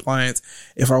in-laws compliance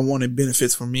if I wanted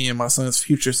benefits for me and my son's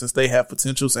future since they have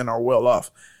potentials and are well off.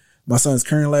 My son's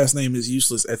current last name is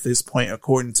useless at this point,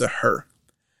 according to her.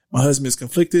 My husband is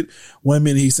conflicted. 1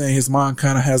 minute he's saying his mom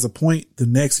kind of has a point. The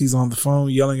next he's on the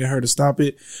phone yelling at her to stop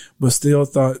it, but still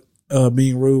thought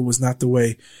being rude was not the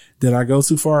way. Did I go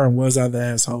too far and was I the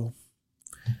asshole?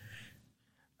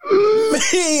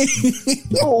 Man.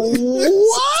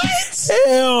 What?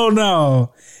 Hell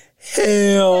no.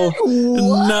 Hell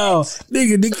no.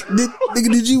 Nigga,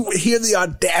 did you hear the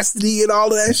audacity and all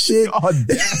of that shit?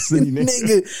 Audacity,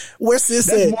 nigga. Where's this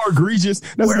That's at? more egregious.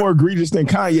 That's more egregious than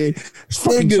Kanye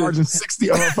fucking charging 60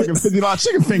 fucking $50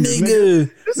 chicken fingers,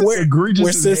 nigga. This is egregious.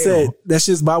 Where's this at? That's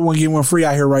just buy one, get one free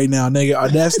out here right now, nigga.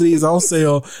 Audacity is on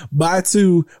sale. Buy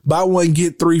two, buy one,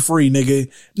 get three free,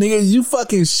 nigga. Nigga, you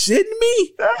fucking shitting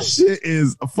me? That shit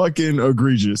is fucking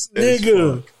egregious.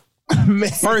 Nigga. Man,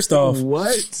 First off,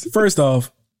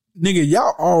 nigga,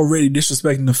 y'all already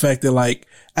disrespecting the fact that like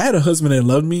I had a husband that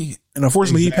loved me, and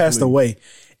unfortunately he passed away,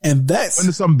 and that's when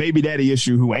there's some baby daddy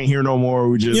issue who ain't here no more.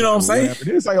 Who just, you know what I'm saying?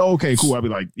 Whatever. It's like, oh, okay, cool. I'll be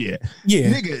like, yeah,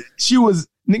 nigga, she was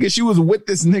with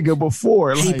this nigga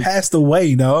before. He passed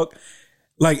away, dog.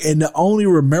 Like, and the only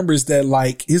remembers that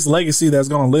like his legacy that's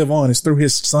gonna live on is through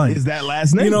his son. Is that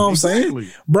last name? You know what I'm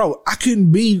saying, bro? That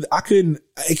couldn't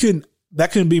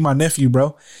be my nephew,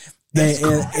 bro.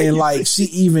 And like she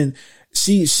even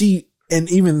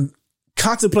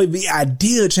contemplate the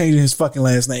idea of changing his fucking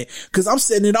last name. Cause I'm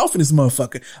setting it off in this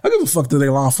motherfucker. I give a fuck to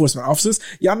their law enforcement officers.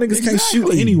 Y'all niggas can't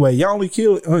shoot anyway. Y'all only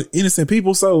kill innocent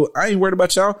people. So I ain't worried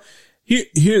about y'all.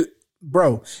 Here,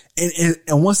 bro.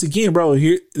 And once again, bro,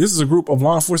 here, this is a group of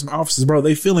law enforcement officers, bro.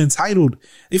 They feel entitled.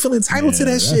 They feel entitled to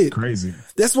that shit. Crazy.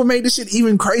 That's what made this shit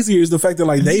even crazier is the fact that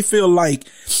like they feel like,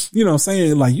 you know what I'm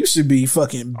saying? Like you should be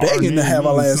fucking begging to have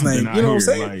our last name. You know what I'm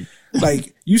saying?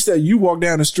 Like you said, you walk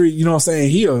down the street, you know what I'm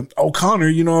saying? He a O'Connor,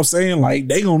 you know what I'm saying? Like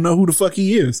they gonna know who the fuck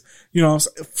he is. You know what I'm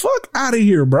saying? Fuck out of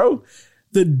here, bro.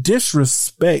 The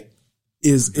disrespect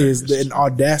is the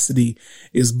audacity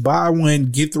is buy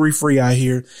one, get 3 free out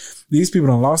here. These people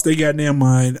done lost their goddamn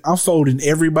mind. I'm folding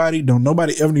everybody. Don't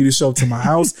nobody ever need to show up to my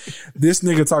house. This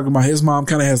nigga talking about his mom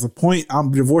kind of has a point.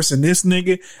 I'm divorcing this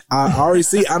nigga. I already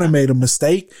see I done made a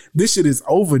mistake. This shit is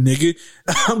over, nigga.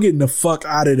 I'm getting the fuck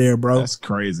out of there, bro. That's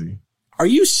crazy. Are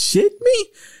you shitting me?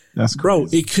 That's crazy. Bro,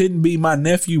 it couldn't be my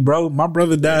nephew, bro. My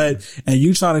brother died and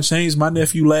you trying to change my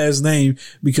nephew last name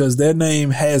because that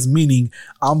name has meaning.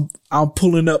 I'm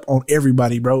pulling up on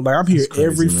everybody, bro. Like I'm here crazy,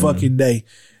 every fucking day.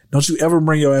 Don't you ever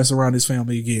bring your ass around this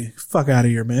family again. Fuck out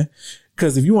of here, man.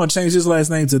 Cause if you want to change his last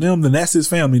name to them, then that's his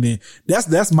family then.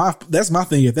 That's my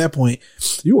thing at that point.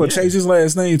 You want to change his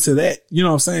last name to that, you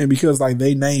know what I'm saying? Because like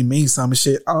they name means some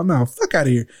shit. Oh no, fuck out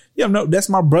of here. Yeah, no, that's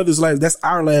my brother's that's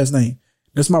our last name.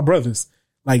 That's my brother's.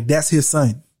 Like that's his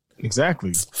son.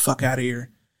 Exactly. Fuck out of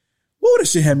here. Whoa, that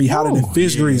shit had me hotter than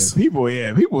fish grease. People. Bro,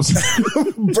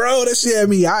 that shit had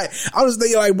me hot. I was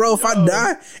thinking like, bro, if I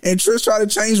die and Trish try to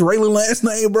change Raylan's last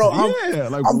name, bro,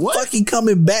 I'm fucking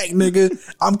coming back, nigga.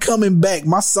 I'm coming back.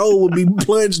 My soul will be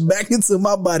plunged back into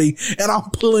my body and I'm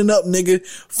pulling up, nigga,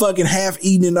 fucking half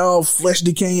eating and all flesh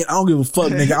decaying. I don't give a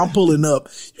fuck, nigga. I'm pulling up.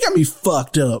 You got me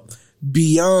fucked up.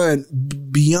 Beyond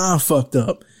fucked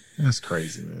up. That's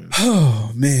crazy, man.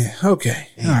 Oh, man. Okay.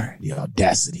 Man, all right. The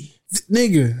audacity.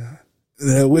 Nigga.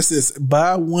 What's this?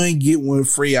 Buy one, get one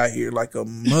free out here like a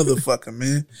motherfucker,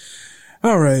 man.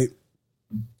 All right.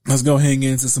 Let's go hang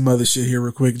into some other shit here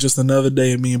real quick. Just another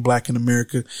day of me and Black in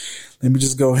America. Let me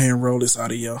just go ahead and roll this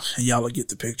audio and y'all will get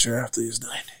the picture after it's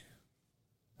done.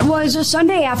 It was a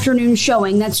Sunday afternoon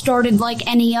showing that started like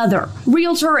any other.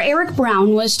 Realtor Eric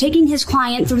Brown was taking his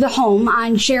client through the home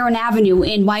on Sharon Avenue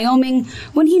in Wyoming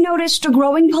when he noticed a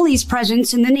growing police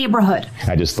presence in the neighborhood.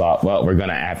 I just thought, well, we're going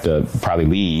to have to probably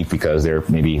leave because they're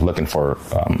maybe looking for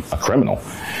a criminal.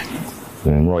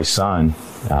 And Roy's son,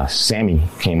 Sammy,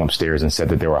 came upstairs and said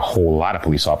that there were a whole lot of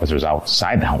police officers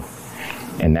outside the home.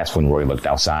 And that's when Roy looked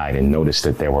outside and noticed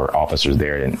that there were officers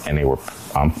there and they were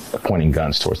pointing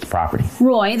guns towards the property.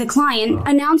 Roy, the client,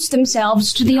 announced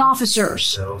themselves to the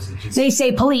officers. They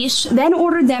say police then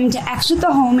ordered them to exit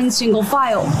the home in single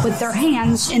file with their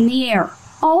hands in the air.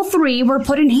 All 3 were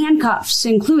put in handcuffs,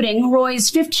 including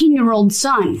Roy's 15-year-old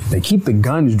son. They keep the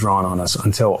guns drawn on us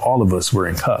until all of us were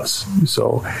in cuffs.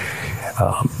 So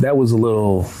that was a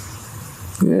little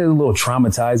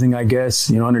traumatizing, I guess.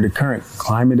 You know, under the current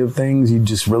climate of things, you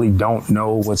just really don't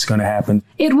know what's going to happen.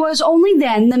 It was only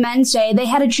then the men say they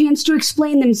had a chance to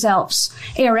explain themselves.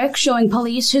 Eric showing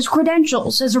police his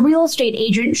credentials as a real estate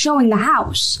agent showing the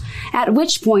house, at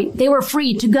which point they were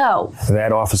free to go.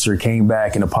 That officer came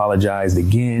back and apologized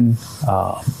again,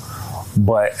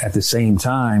 but at the same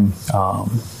time,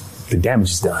 the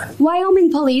damage is done.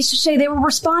 Wyoming police say they were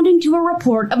responding to a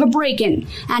report of a break-in,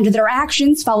 and their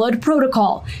actions followed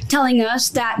protocol, telling us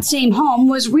that same home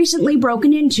was recently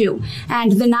broken into,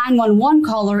 and the 911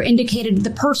 caller indicated the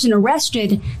person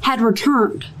arrested had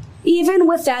returned. Even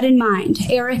with that in mind,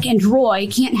 Eric and Roy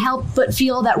can't help but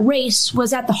feel that race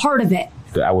was at the heart of it.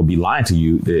 I would be lying to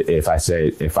you if I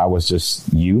said if I was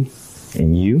just you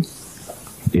and you,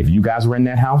 if you guys were in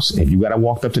that house, if you got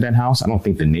walked up to that house, I don't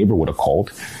think the neighbor would have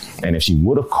called. And if she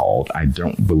would have called, I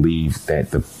don't believe that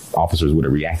the officers would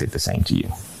have reacted the same to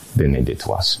you than they did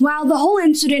to us. While the whole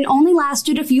incident only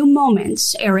lasted a few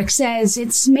moments, Eric says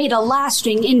it's made a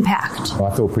lasting impact. Well,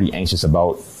 I feel pretty anxious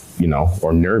about,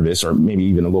 or nervous or maybe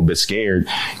even a little bit scared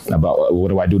about what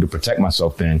do I do to protect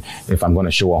myself then if I'm going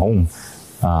to show a home.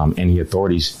 And the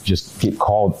authorities just get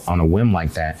called on a whim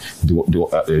like that. Do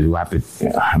I have to?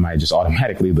 Am I just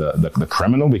automatically the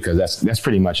criminal? Because that's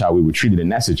pretty much how we were treated in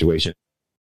that situation.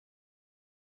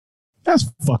 That's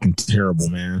fucking terrible,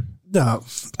 man. No.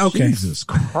 Okay. Jesus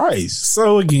Christ.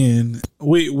 So again,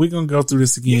 we're gonna go through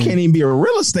this again. You can't even be a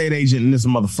real estate agent in this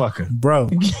motherfucker, bro.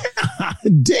 God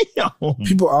damn.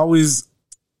 People always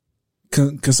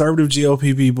conservative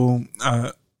GOP people,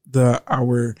 our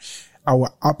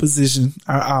opposition,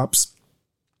 our ops,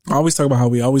 always talk about how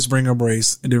we always bring up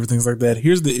race and different things like that.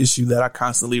 Here's the issue that I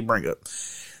constantly bring up.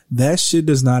 That shit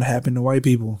does not happen to white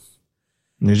people.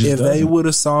 If they would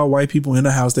have saw white people in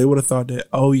the house, they would have thought that,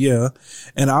 oh yeah.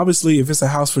 And obviously if it's a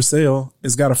house for sale,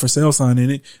 it's got a for sale sign in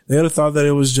it. They would have thought that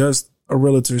it was just a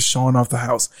realtor showing off the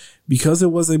house because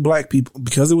it was black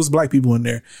people in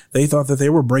there. They thought that they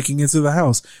were breaking into the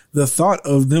house. The thought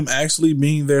of them actually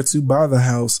being there to buy the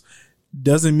house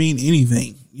doesn't mean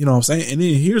anything. You know what I'm saying? And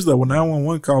then here's the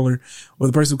 911 caller, or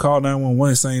the person who called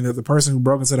 911 saying that the person who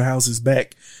broke into the house is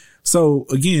back. So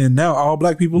again, now all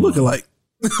black people look alike.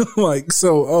 Like,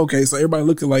 so, okay. So everybody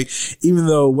look alike, even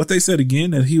though what they said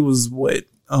again, that he was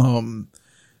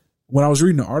when I was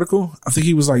reading the article, I think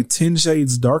he was like 10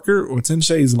 shades darker or 10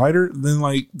 shades lighter than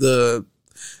like the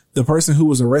person who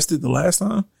was arrested the last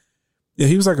time. Yeah,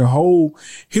 he was like a whole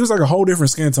different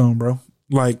skin tone, bro.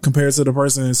 Like compared to the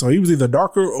person. So he was either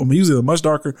darker or he was either much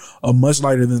darker or much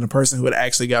lighter than the person who had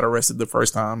actually got arrested the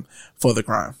first time for the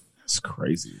crime. That's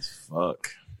crazy as fuck.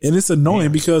 And it's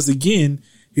annoying because again,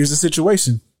 here's the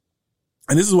situation.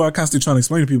 And this is why I constantly trying to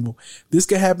explain to people. This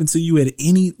could happen to you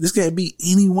this could be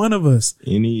any one of us.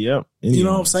 You know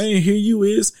what I'm saying? Here you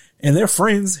is, and they're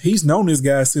friends. He's known this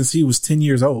guy since he was 10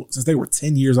 years old, since they were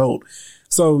 10 years old.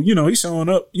 So, he's showing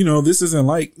up, this isn't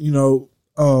like,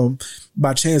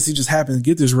 by chance he just happened to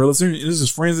get this realtor. This is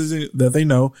friends that they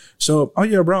know show up. Oh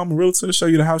yeah, bro, I'm a realtor. Show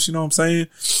you the house. You know what I'm saying?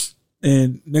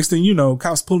 And next thing you know,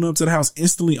 cops pulling up to the house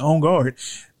instantly on guard.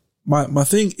 My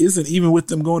thing isn't even with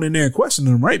them going in there and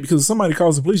questioning them, right? Because if somebody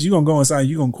calls the police, you're going to go inside,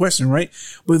 you're going to question, right?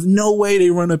 But no way they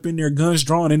run up in there, guns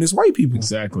drawn, and it's white people.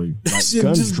 Exactly. That shit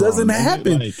just doesn't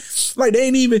happen. Like they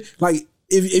ain't even, like,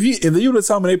 if you would have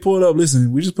told me they pulled up,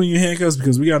 listen, we just put you in handcuffs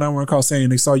because we got a 911 call saying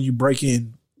they saw you break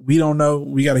in. We don't know.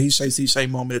 We got a he say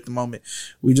moment at the moment.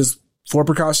 We just, for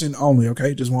precaution only,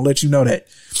 okay? Just want to let you know that.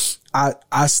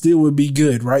 I still would be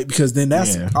good, right? Because then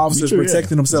that's officers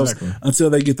protecting themselves until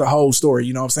they get the whole story.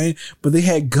 You know what I'm saying? But they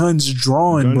had guns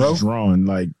drawn, bro.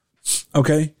 Like,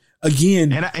 okay.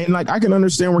 Again. And like, I can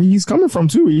understand where he's coming from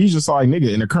too. He's just like,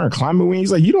 nigga, in the current climate, when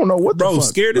he's like, you don't know what the fuck.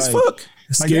 Scared as fuck.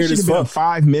 Scared as fuck.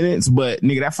 5 minutes, but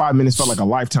nigga, that 5 minutes felt like a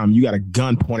lifetime. You got a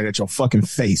gun pointed at your fucking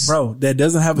face. Bro, that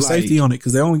doesn't have a safety on it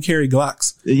because they only carry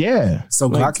Glocks. Yeah. So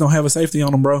Glocks don't have a safety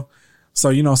on them, bro. So,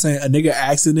 you know what I'm saying? A nigga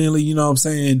accidentally, you know what I'm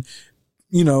saying,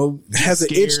 has an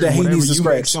itch that he needs to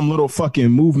scratch. Some little fucking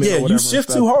movement. Yeah, you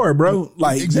shift too hard, bro.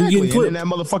 Like, exactly. And then that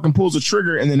motherfucking pulls a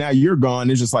trigger and then now you're gone.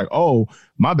 It's just like, oh,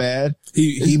 my bad.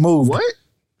 He moved. What?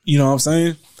 You know what I'm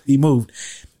saying? He moved.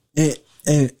 And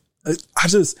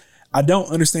I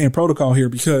don't understand protocol here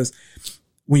because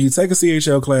when you take a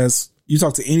CHL class, you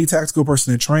talk to any tactical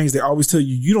person that trains, they always tell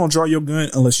you don't draw your gun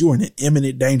unless you are in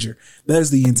imminent danger. That is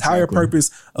the entire purpose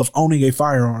of owning a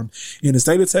firearm. In the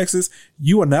state of Texas,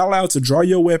 you are not allowed to draw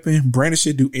your weapon, brandish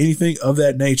it, do anything of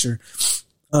that nature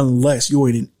unless you're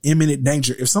in imminent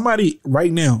danger. If somebody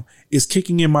right now is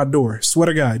kicking in my door, swear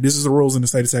to God, this is the rules in the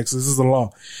state of Texas. This is the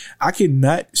law. I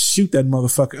cannot shoot that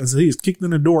motherfucker until he is kicked in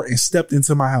the door and stepped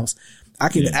into my house. I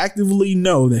can actively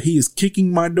know that he is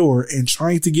kicking my door and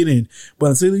trying to get in, but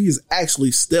until he has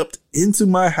actually stepped into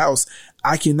my house,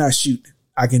 I cannot shoot.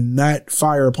 I cannot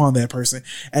fire upon that person.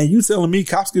 And you telling me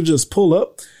cops can just pull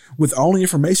up with only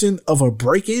information of a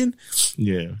break-in?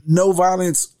 Yeah. No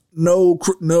violence, no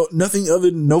nothing other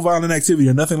than no violent activity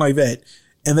or nothing like that.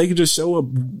 And they can just show up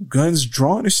guns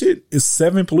drawn and shit. It's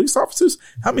 7 police officers.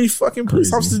 How many fucking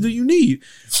police officers do you need?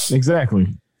 Exactly.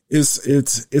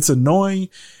 It's annoying.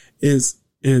 It's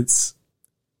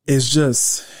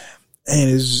just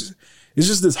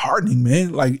disheartening,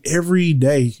 man. Like every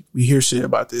day we hear shit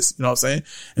about this, you know what I'm saying?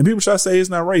 And people try to say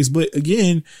it's not race, but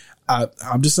again,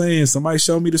 I'm just saying somebody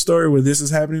showed me the story where this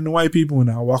is happening to white people and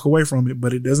I'll walk away from it,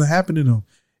 but it doesn't happen to them.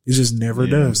 It just never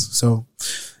does. So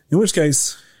in which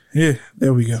case, yeah,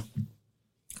 there we go.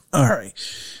 All right.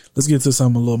 Let's get to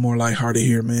something a little more lighthearted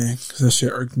here, man. Cause that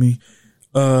shit irked me.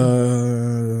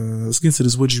 Let's get to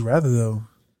this. Would you rather though?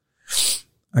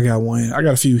 I got one. I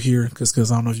got a few here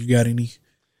because I don't know if you got any.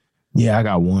 Yeah, I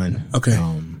got one. Okay.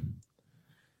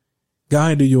 Go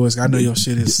ahead and do yours. I know your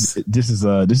shit is. This is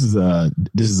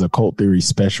a cult theory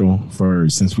special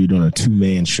since we're doing a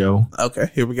 2-man show.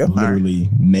 Okay, here we go. Literally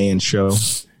man show.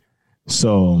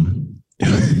 So.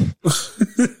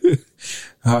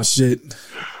 Oh shit.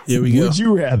 Here we go. Would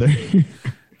you rather?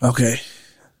 Okay.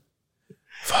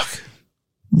 Fuck.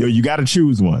 Yo, you got to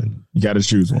choose one. You got to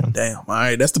choose one. Damn. All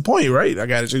right. That's the point, right? I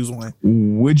got to choose one.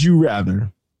 Would you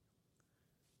rather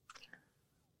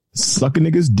suck a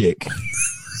nigga's dick?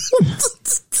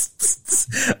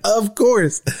 Of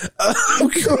course.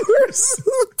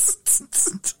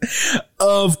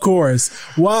 Of course.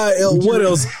 Why? What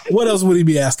else? What else would he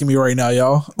be asking me right now,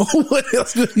 y'all? What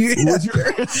else would he?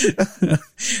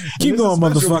 Keep going,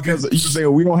 motherfucker. You say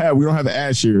we don't have the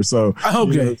ash here, so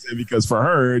okay. You know because for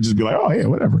her, it'd just be like, oh yeah,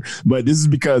 whatever. But this is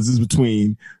because it's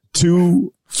between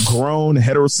 2 grown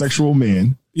heterosexual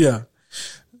men. Yeah.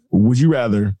 Would you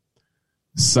rather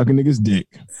suck a nigga's dick?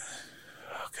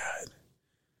 Oh God.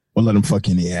 Or let him fuck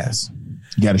you in the ass?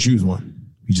 You gotta choose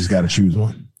one. You just gotta choose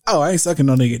one. Oh, I ain't sucking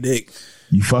no nigga dick.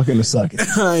 You fucking or sucking?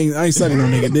 I ain't sucking no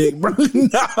nigga dick, bro.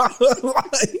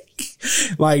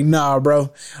 Like, nah,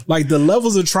 bro. Like the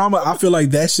levels of trauma, I feel like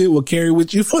that shit will carry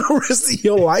with you for the rest of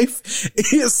your life.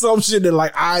 It's some shit that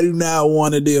like I do not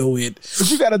want to deal with.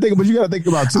 But you gotta think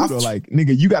about too, though. Like,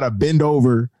 nigga, you gotta bend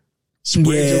over,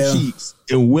 spread your cheeks,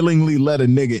 and willingly let a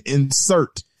nigga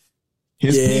insert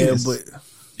his penis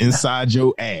inside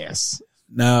your ass.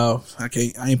 No, I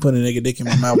can't. I ain't putting a nigga dick in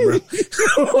my mouth, bro.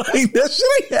 Like that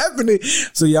shit ain't happening.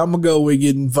 So yeah, I'm gonna go with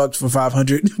getting fucked for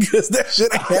 500 because that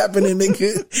shit ain't happening,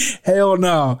 nigga. Hell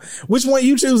no. Which one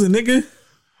you choosing, nigga?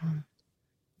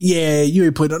 Yeah, you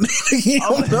ain't putting on nigga.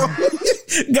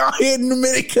 Go ahead in a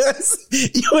minute, cuz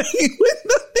you ain't putting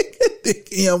no nigga dick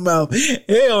in your mouth.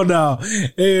 Hell no.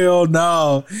 Hell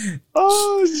no.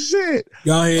 Oh shit.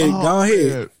 Go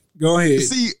ahead. Go ahead.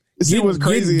 See what's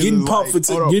crazy? Getting pumped for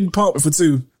two. Getting pumped for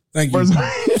two. Thank you.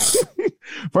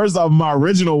 First off, my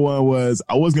original one was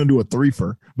I was gonna do a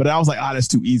threefer, but I was like, that's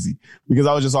too easy because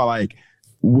I was just all like,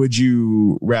 would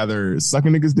you rather suck a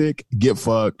nigga's dick, get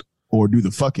fucked, or do the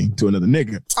fucking to another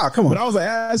nigga? Oh, come on. But I was like,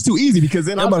 that's too easy because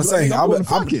then I'm about to say, I'm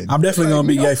definitely gonna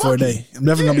be gay for a day. I'm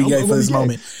definitely gonna be gay for this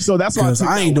moment. So that's why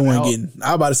I ain't doing getting.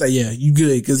 I'm about to say, yeah, you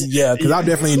good because I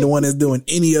definitely ain't the one that's doing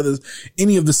any of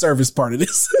the service part of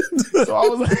this. So I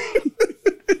was like,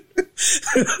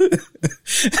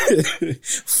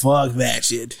 fuck that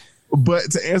shit.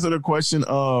 But to answer the question,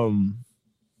 oh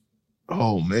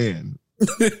man.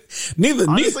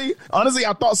 Honestly,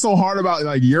 I thought so hard about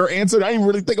like your answer. I didn't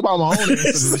really think about my own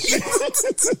answer.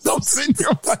 I'm sitting here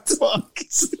like, fuck.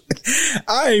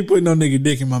 I ain't putting no nigga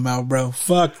dick in my mouth, bro.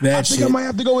 Fuck that shit. I think I might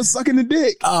have to go with sucking the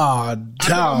dick. Oh,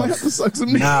 dog. I might have to suck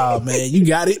some dick. Nah, man, you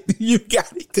got it. You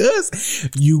got it, cuz.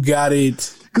 You got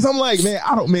it. Cause I'm like,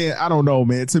 I don't know,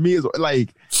 man. To me, it's like,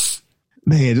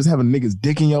 man, just having a nigga's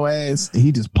dick in your ass and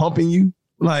he just pumping you.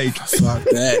 Like, fuck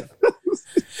that.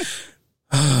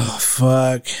 Oh,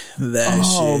 fuck that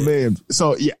shit. Oh, man.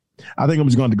 So, yeah, I think I'm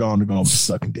just going to go on with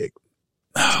sucking dick.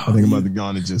 I think I'm about to go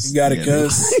on and just. You got it,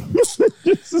 cuz.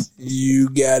 You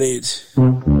got it.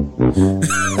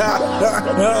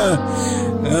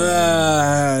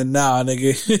 Nah,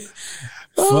 nigga.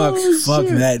 Fuck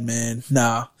that, man.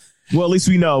 Nah. Well, at least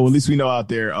we know out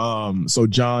there. So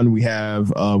John, we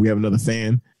have another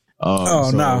fan.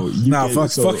 Fuck out of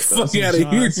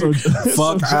here.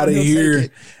 Fuck out of here.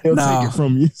 He'll take it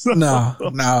from you.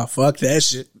 Nah, fuck that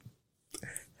shit.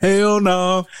 Hell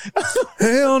no.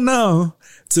 Hell no.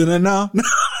 To the no.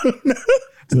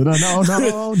 To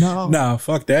the no. Nah,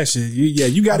 fuck that shit.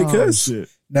 You got it, cuz. Shit.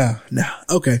 Nah.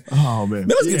 Okay. Oh man.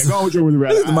 Now let's get go with your really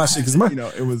rather. My shit, cause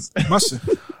it was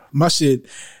my shit.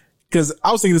 Cause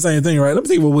I was thinking the same thing, right? Let me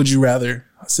think, what would you rather?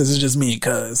 Since it's just me and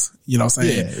cuz, you know what I'm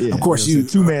saying? Yeah. Of course you.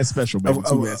 2-man special, baby.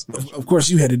 Of course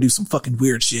you had to do some fucking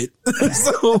weird shit.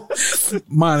 So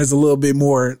mine is a little bit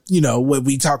more, what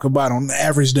we talk about on the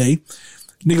average day.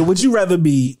 Nigga, would you rather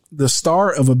be the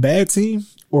star of a bad team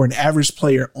or an average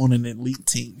player on an elite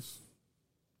team?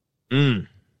 Ooh.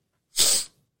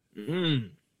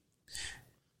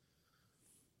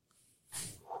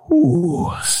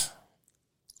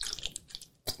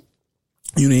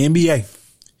 You in the NBA.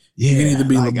 Yeah. You can either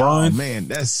be LeBron. Oh, man,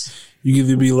 you can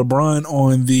either be LeBron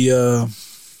on the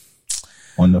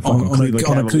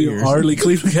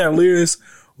Cleveland Cavaliers,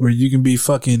 or you can be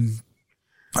fucking,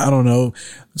 I don't know,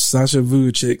 Sasha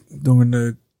Vujacic doing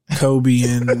the Kobe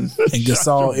and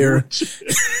Gasol era.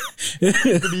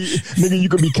 Nigga, you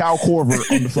could be Kyle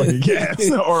Korver on the fucking cast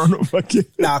or on the fucking.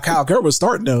 Nah, Kyle Korver's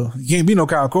starting though. You can't be no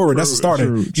Kyle Korver. That's a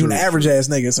starter. You're an average ass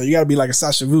nigga, so you got to be like a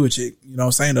Sasha Vujacic. You know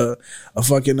what I'm saying? A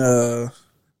fucking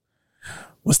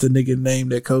what's the nigga name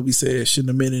that Kobe said shouldn't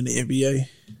have been in the NBA?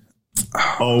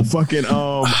 Oh, fucking,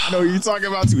 I know who you're talking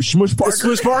about too. Smush Parker.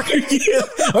 Smush Parker, yeah.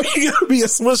 Oh, you gotta be a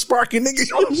Smush Parker nigga.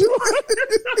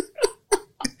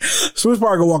 Smush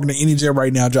Parker walking to any gym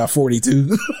right now, drop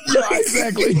 42. Yeah,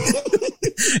 exactly.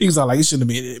 He was all like, it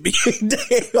shouldn't have been in the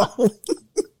NBA. Damn.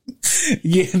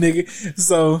 Yeah, nigga.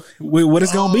 So, what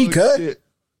it's gonna be, cut?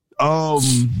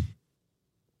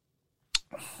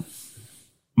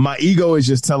 My ego is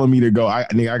just telling me to go. I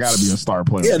gotta be a star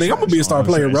player. Yeah, nigga, I'm gonna be a star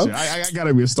player, bro. I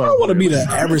gotta be a star player. I don't want to be the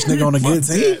average nigga on a good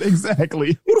team.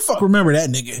 Exactly. Who the fuck remember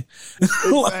that nigga?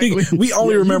 Like, we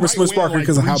only remember Smush Parker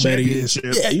because of how bad he is.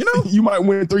 Yeah, you might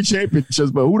win 3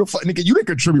 championships, but who the fuck, nigga? You didn't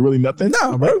contribute really nothing.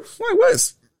 No, bro. Like,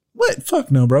 what?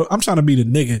 Fuck no, bro. I'm trying to be the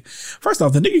nigga. First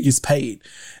off, the nigga gets paid.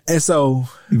 And so,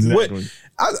 exactly.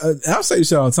 I say this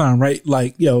shit all the time, right?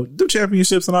 Like, yo, do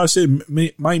championships and all that shit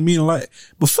might mean a lot,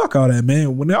 but fuck all that,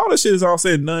 man. When all that shit is all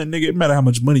said and done, nigga, it matter how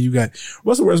much money you got.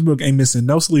 Russell Westbrook ain't missing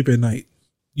no sleep at night.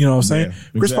 You know what I'm saying? Yeah,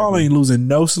 exactly. Chris Paul ain't losing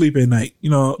no sleep at night. You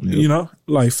know,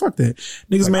 like fuck that.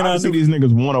 Niggas, like, man, obviously these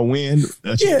niggas want to win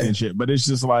a championship, but it's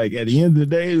just like at the end of the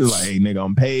day, it's like, hey, nigga,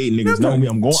 I'm paid. Niggas know me.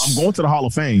 I'm going to the Hall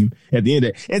of Fame at the end of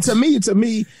it. And to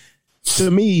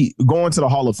me, going to the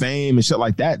Hall of Fame and shit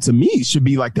like that, to me, should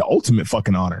be like the ultimate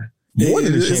fucking honor. More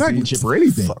than a championship or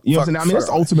anything. You know what I'm saying? I mean, that's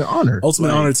the ultimate honor.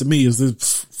 Ultimate honor to me is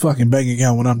this fucking bank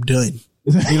account when I'm done.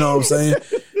 You know what I'm saying?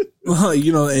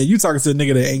 You know, and you talking to a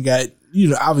nigga that ain't got, you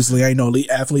know, obviously I ain't no elite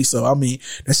athlete, so I mean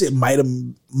that shit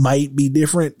might be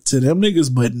different to them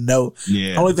niggas, but no.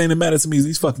 Yeah. Only thing that matters to me is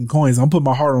these fucking coins. I put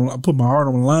my heart on the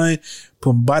line,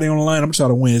 put my body on the line. I'm trying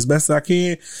to win as best as I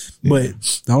can. But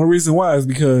the only reason why is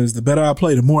because the better I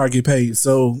play, the more I get paid.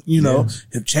 So, you know,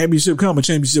 if championship come,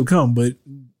 but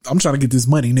I'm trying to get this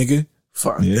money, nigga.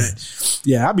 Fuck that.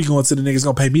 Yeah, I be going to the niggas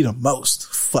gonna pay me the most.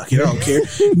 Fuck it, I don't care.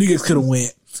 Niggas could have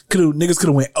went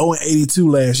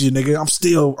 0-82 last year, nigga. I'm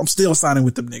still signing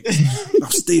with them niggas.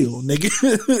 I'm still, nigga.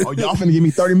 Oh, y'all finna give me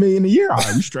 $30 million a year? All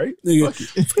right, you straight? Nigga,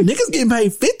 niggas getting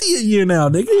paid $50 a year now,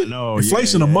 nigga. I know.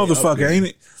 Inflation a motherfucker, ain't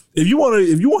it? If you want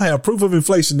to have proof of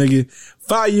inflation, nigga,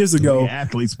 5 years ago,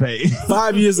 athletes pay.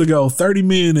 5 years ago, $30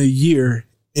 million a year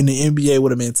in the NBA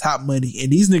would have been top money,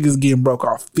 and these niggas getting broke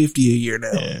off $50 a year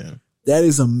now. Yeah. That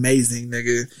is amazing,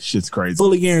 nigga. Shit's crazy.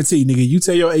 Fully guaranteed, nigga. You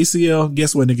tear your ACL,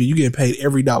 guess what, nigga? You getting paid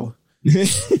every dollar.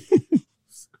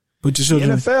 But your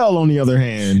children. NFL, on the other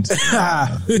hand.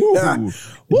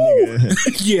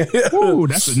 Yeah. Ooh,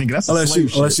 that's a nigga. That's a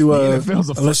slave shit.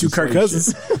 Unless you Kirk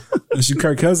Cousins. Unless you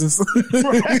Kirk Cousins.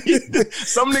 Right.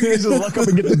 Some niggas just luck up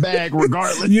and get the bag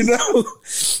regardless. You know?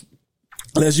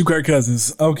 Unless you Kirk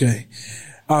Cousins. Okay.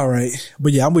 All right.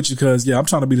 But yeah, I'm with you because, I'm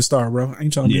trying to be the star, bro. I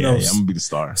ain't trying to be I'm going to be the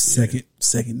star.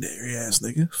 Secondary ass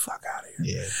nigga. Fuck out of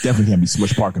here. Yeah. Definitely can't be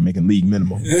Smush Parker making league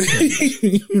minimum.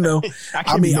 You know,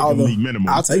 I mean, league minimum.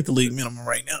 I'll take the league minimum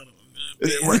right now.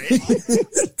 Right.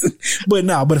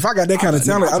 but if I got that kind of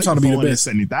talent, I'm trying to be the best.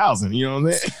 70,000, you know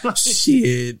what I'm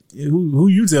saying? Shit. Who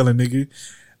you telling, nigga?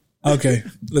 Okay,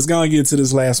 let's go and get to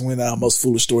this last one, our most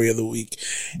foolish story of the week.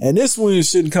 And this one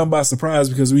shouldn't come by surprise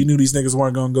because we knew these niggas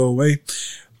weren't going to go away,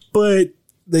 but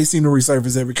they seem to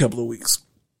resurface every couple of weeks.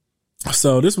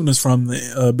 So this one is from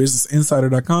the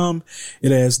businessinsider.com.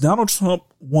 It has Donald Trump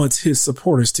wants his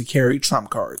supporters to carry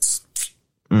Trump cards.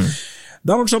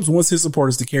 Donald Trump wants his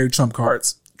supporters to carry Trump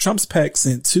cards. Trump's PAC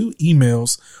sent 2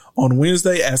 emails on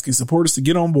Wednesday asking supporters to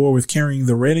get on board with carrying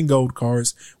the red and gold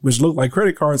cards, which look like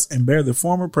credit cards and bear the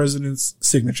former president's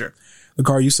signature. The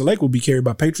card you select will be carried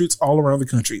by patriots all around the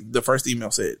country, the first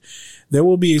email said. There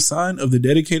will be a sign of the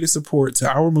dedicated support to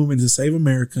our movement to save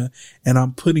America, and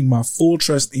I'm putting my full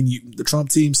trust in you. The Trump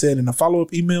team said in a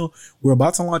follow-up email, we're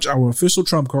about to launch our official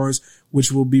Trump cards,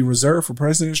 which will be reserved for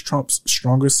President Trump's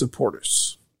strongest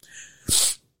supporters.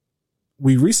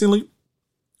 We recently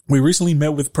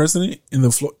met with President in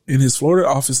his Florida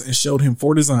office and showed him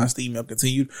 4 designs, the email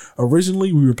continued.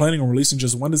 Originally, we were planning on releasing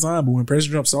just 1 design, but when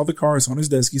President Trump saw the cards on his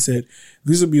desk, he said,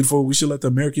 these are beautiful. We should let the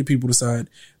American people decide.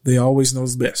 They always know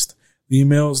best. The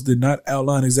emails did not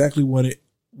outline exactly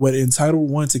what entitled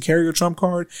one to carry a Trump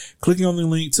card. Clicking on the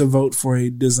link to vote for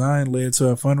a design led to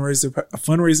a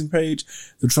fundraising page.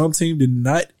 The Trump team did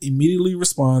not immediately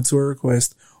respond to a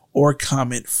request or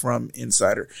comment from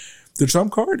Insider. The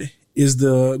Trump card is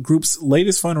the group's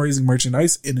latest fundraising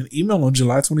merchandise. In an email on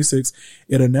July 26,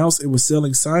 it announced it was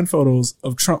selling signed photos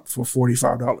of Trump for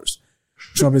 $45.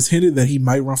 Trump has hinted that he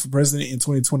might run for president in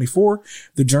 2024.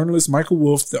 The journalist Michael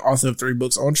Wolff, the author of 3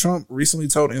 books on Trump, recently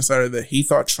told Insider that he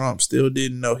thought Trump still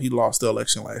didn't know he lost the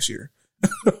election last year.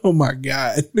 Oh my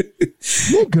God.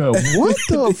 Nigga, what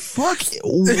the fuck?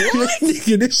 What?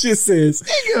 Nigga, this shit says.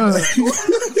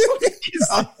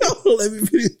 Let me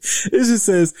finish. It just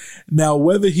says, now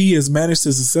whether he has managed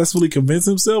to successfully convince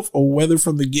himself or whether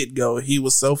from the get-go he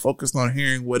was so focused on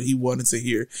hearing what he wanted to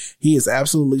hear, he is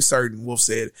absolutely certain, Wolff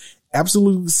said,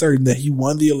 absolutely certain that he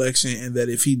won the election and that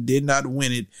if he did not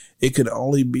win it, it could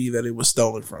only be that it was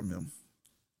stolen from him.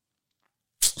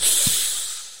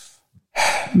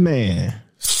 Man.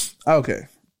 Okay.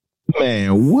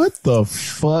 Man, what the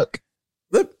fuck?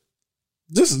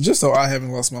 Just so I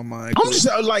haven't lost my mind. I'm just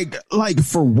like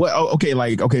for what? Okay,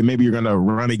 maybe you're gonna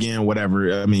run again,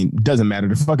 whatever. I mean, doesn't matter.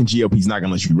 The fucking GOP's not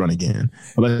gonna let you run again.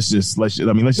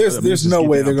 There's no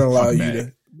way they're gonna allow you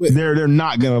to. They're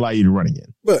not gonna allow you to run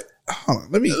again. But hold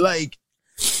on, let me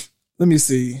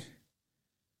see.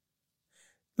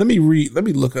 Let me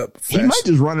look up. He might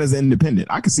just run as an independent.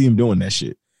 I can see him doing that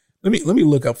shit. Let me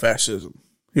look up fascism.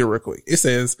 here real quick. It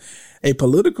says a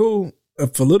political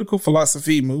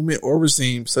philosophy, movement, or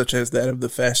regime such as that of the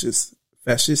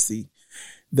fascisti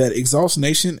that exalts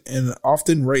nation and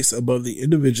often race above the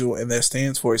individual, and that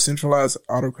stands for a centralized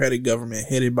autocratic government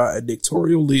headed by a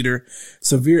dictatorial leader,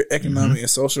 severe economic and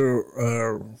social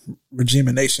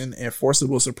regimentation, and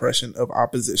forcible suppression of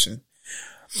opposition.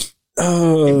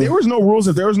 If there was no rules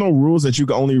that you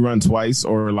could only run twice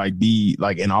or like be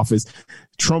like in office,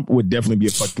 Trump would definitely be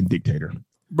a fucking dictator.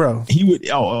 Bro, he would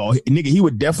nigga, he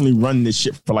would definitely run this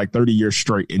shit for like 30 years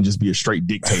straight and just be a straight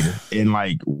dictator and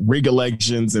like rig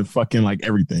elections and fucking like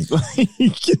everything.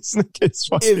 It's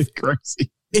fucking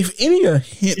crazy. If any a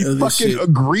hint of this fucking shit,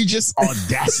 egregious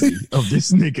audacity of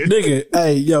this nigga.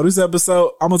 Hey, yo, this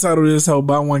episode, I'm gonna title this whole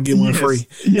 "Buy One Get One Free."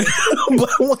 Yeah.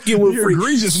 Buy one get one free.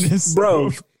 Egregiousness, bro.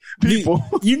 People,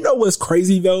 you know what's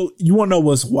crazy though? You want to know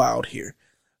what's wild here?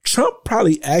 Trump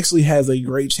probably actually has a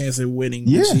great chance of winning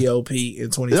the GOP in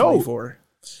 2024.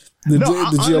 The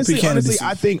GOP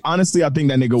candidacy. Honestly, I think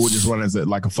that nigga would just run as a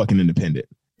fucking independent.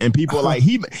 And people like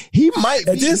he might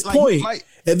at this point.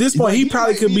 He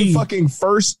probably could be the fucking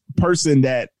first person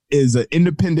that is an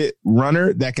independent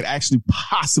runner that could actually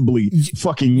possibly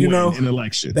fucking win an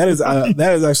election. That is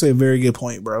actually a very good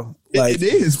point, bro. Like it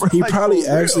is. Bro. He probably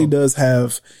actually does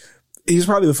have. He's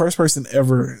probably the first person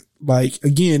ever. Like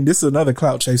again, this is another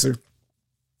clout chaser.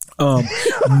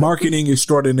 Marketing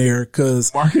extraordinaire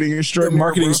because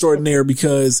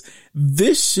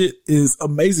this shit is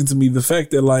amazing to me. The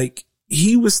fact that like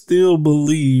he would still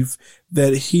believe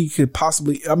that he could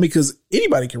possibly, because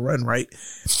anybody can run, right?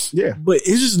 Yeah. But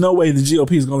it's just no way the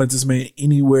GOP is going to let this man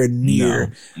anywhere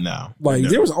near. No.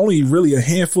 There was only really a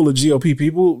handful of GOP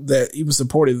people that even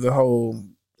supported the whole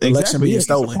election being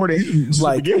stolen.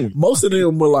 Like most of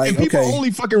them were like, and people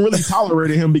only fucking really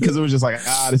tolerated him because it was just like,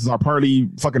 this is our party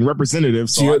fucking representative.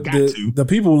 So the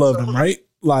people loved him, right?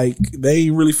 Like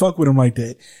they really fuck with him like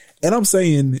that. And I'm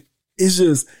saying it's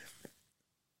just,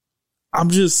 I'm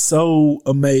just so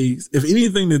amazed. If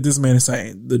anything that this man is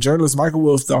saying, the journalist Michael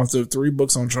Wolff, author of 3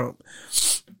 books on Trump,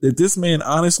 that this man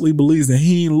honestly believes that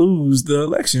he ain't lose the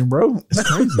election, bro. It's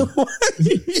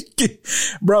crazy.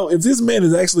 Bro, if this man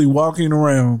is actually walking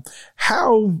around,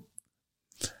 how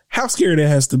scary that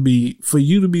has to be for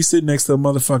you to be sitting next to a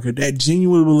motherfucker that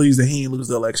genuinely believes that he ain't lose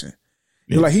the election.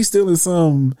 Yeah. You're like, he's still in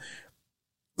some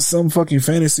fucking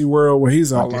fantasy world where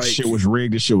he's all like, this shit was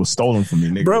rigged, this shit was stolen from me,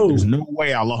 nigga. Bro, there's no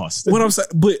way I lost.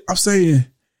 But I'm saying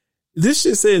this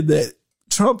shit said that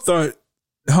Trump thought,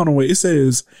 hold on, wait. It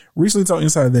says recently told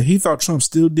Insider that he thought Trump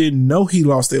still didn't know he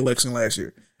lost the election last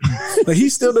year. Like he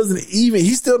still doesn't even.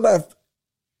 He's still not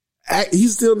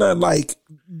like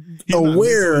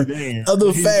aware of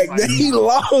the fact that he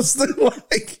lost.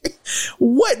 Like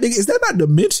what? Nigga, is that not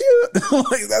dementia?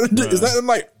 Is that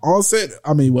like onset?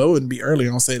 I mean, well, it wouldn't be early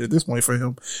onset at this point for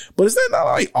him, but is that not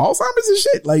like Alzheimer's and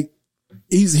shit? Like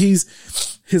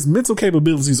his mental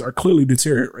capabilities are clearly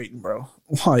deteriorating, bro.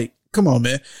 Like, come on,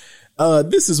 man.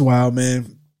 This is wild,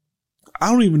 man.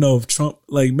 I don't even know if Trump,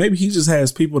 like, maybe he just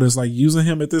has people that's like using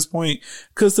him at this point.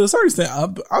 Cause to a certain extent,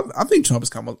 I think Trump is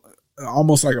kind of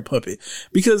almost like a puppet.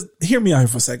 Because hear me out here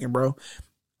for a second, bro.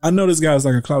 I know this guy's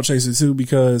like a clout chaser too,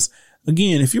 because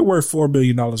again, if you're worth $4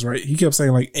 billion, right? He kept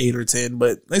saying like 8 or 10,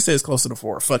 but they say it's closer to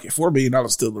 4. Fuck it. $4 billion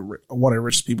is still one of the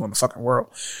richest people in the fucking world.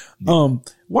 Yeah.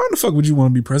 Why the fuck would you want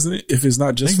to be president if it's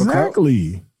not just for clout?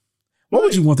 What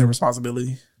would you want that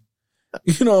responsibility?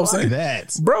 You know what I'm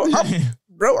saying?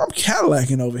 Bro, I'm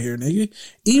Cadillacing over here, nigga.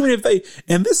 Even if they,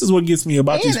 and this is what gets me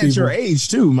about these people. At your age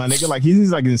too, my nigga. Like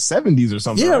he's like in his 70s or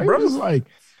something. Yeah, right? bro. It's like,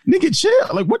 nigga,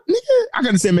 chill. Like what, nigga? I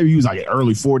gotta say maybe he was like in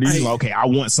early 40s. Like, okay, I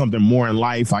want something more in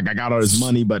life. Like I got all this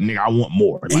money, but nigga, I want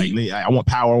more. Like nigga, I want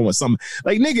power. I want something.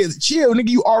 Like nigga, chill, nigga.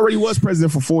 You already was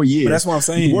president for 4 years. But that's what I'm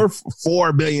saying. You're worth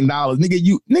 $4 billion,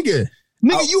 nigga.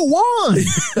 Nigga, you won.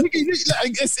 Nigga,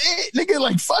 like, that's it. Nigga,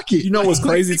 like, fuck it. You know what's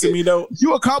crazy to me, though?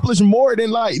 You accomplished more than,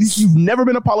 like, you've never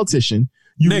been a politician.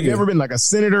 You've never been, like, a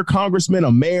senator, congrdon't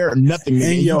or mayor, nothing.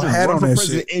 And you your hat on that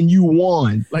shit. And you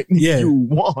won. Like, nigga, you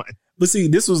won. But see,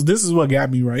 this is what got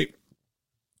me, right?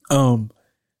 I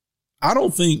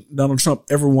don't think Donald Trump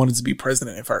ever wanted to be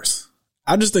president at first.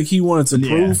 I just think he wanted to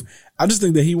prove. I just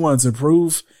think that he wanted to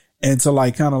prove and to,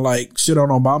 like, kind of, like, shit on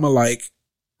Obama, like,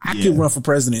 I could run for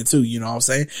president too, you know what I'm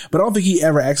saying? But I don't think he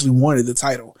ever actually wanted the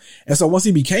title. And so once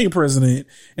he became president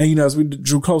and, you know, as we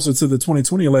drew closer to the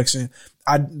 2020 election,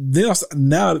 then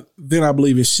I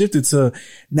believe it shifted to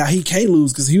now he can't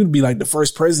lose because he would be like the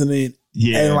first president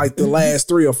and like the last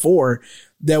 3 or 4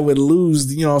 that would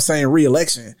lose, you know what I'm saying,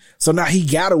 re-election. So now he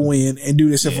got to win and do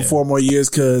this shit for 4 more years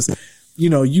because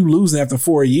you losing after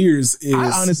 4 years is.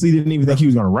 I honestly didn't even think he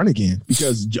was going to run again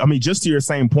because, I mean, just to your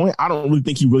same point, I don't really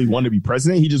think he really wanted to be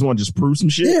president. He just wanted to just prove some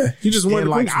shit. Yeah, he just wanted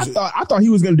to prove I thought he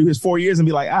was going to do his 4 years and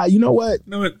be like, you know what?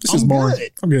 This is boring.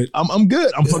 I'm good. I'm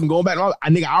good. I'm fucking going back.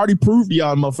 Nigga, I already proved to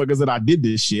y'all motherfuckers that I did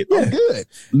this shit. Yeah. I'm good.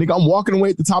 Nigga, I'm walking away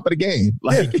at the top of the game.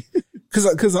 Like,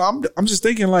 Cause I'm just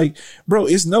thinking like, bro,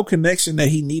 it's no connection that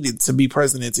he needed to be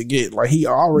president to get. Like he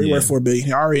already worth $4 billion.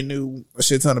 He already knew a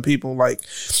shit ton of people. Like,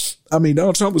 I mean,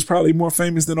 Donald Trump was probably more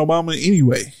famous than Obama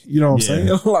anyway. You know what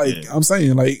I'm saying? I'm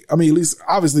saying like, I mean, at least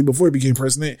obviously before he became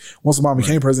president, once Obama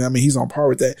became president, I mean, he's on par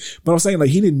with that. But I'm saying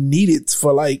like, he didn't need it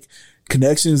for like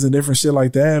connections and different shit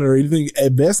like that or anything.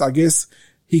 At best, I guess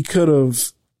he could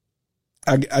have.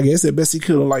 I guess at best he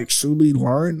could have like truly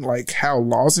learned like how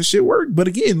laws and shit work. But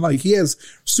again, like he has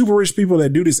super rich people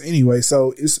that do this anyway.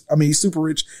 So he's super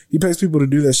rich. He pays people to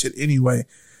do that shit anyway.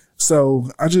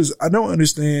 So I don't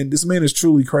understand. This man is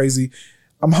truly crazy.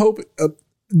 I'm hoping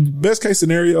best case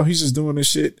scenario, he's just doing this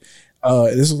shit.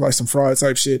 This is like some fraud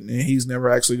type shit and he's never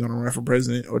actually going to run for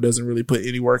president or doesn't really put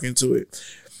any work into it.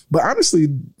 But honestly,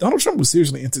 Donald Trump was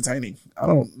seriously entertaining. I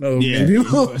don't know. Yeah,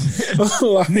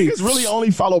 niggas really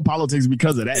only follow politics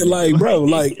because of that. Like, bro,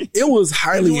 like it was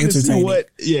highly entertaining. They want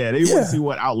to see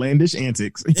what outlandish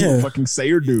antics he will fucking say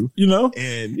or do. You know?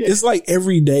 And it's like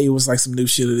every day was like some new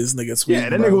shit of this nigga tweeting.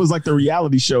 Yeah, that nigga was like the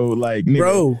reality show, like, nigga,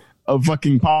 bro, of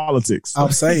fucking politics.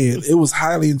 I'm saying it was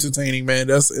highly entertaining, man.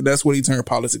 That's what he turned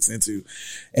politics into.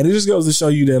 And it just goes to show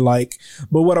you that, like,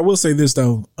 but what I will say this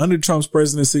though, under Trump's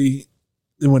presidency,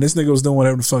 when this nigga was doing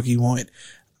whatever the fuck he wanted,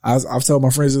 I've told my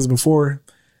friends this before,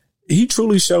 he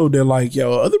truly showed that like,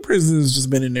 yo, other presidents just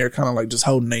been in there kind of like just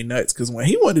holding their nuts. Cause when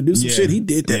he wanted to do some shit, he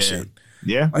did that shit.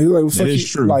 Yeah. Like, well, fuck you.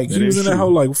 True. Like he was in that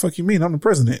whole like, what fuck you mean? I'm the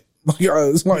president. Like,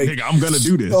 it's like, nigga, I'm gonna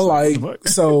do this. Like,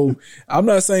 so I'm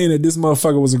not saying that this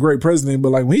motherfucker was a great president, but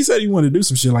like when he said he wanted to do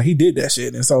some shit, like he did that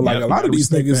shit. And so like a lot of these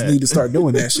niggas need to start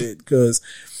doing that shit. Cause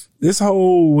this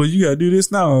whole, well, you gotta do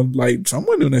this now. Like, Trump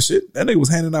wasn't doing that shit. That nigga was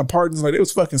handing out pardons like it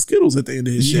was fucking Skittles at the end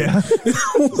of his shit.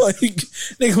 Like,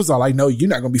 nigga was all like, no, you're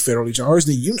not gonna be federally charged.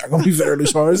 You're not gonna be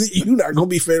federally charged. You're not gonna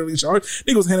be federally charged.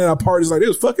 Nigga was handing out pardons like it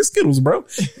was fucking Skittles, bro.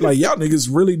 Like, y'all niggas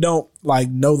really don't like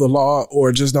know the law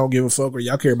or just don't give a fuck or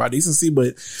y'all care about decency.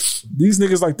 But these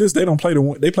niggas like this, they don't play to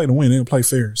win. They play to win. They don't play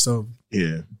fair. So,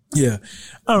 yeah.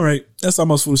 All right. That's our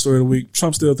most foolish story of the week.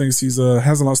 Trump still thinks he's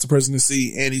hasn't lost the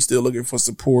presidency and he's still looking for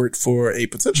support for a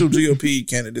potential GOP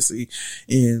candidacy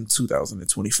in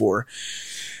 2024.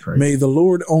 Crazy. May the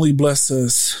Lord only bless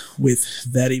us with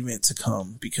that event to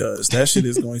come because that shit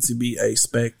is going to be a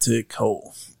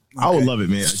spectacle. Okay. I would love it,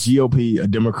 man. A GOP, a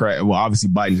Democrat. Well, obviously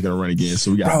Biden's going to run again.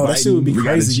 So we got Biden, that shit would be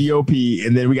crazy. We got a GOP,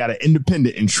 and then we got an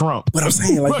independent in Trump. But I'm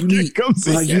saying, like, you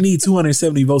need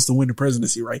 270 votes to win the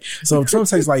presidency, right? So if Trump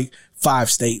takes like 5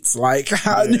 states, like,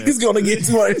 how niggas going to get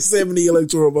 270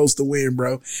 electoral votes to win,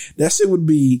 bro? That shit would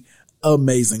be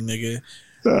amazing, nigga.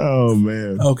 Oh,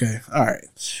 man. Okay. All right.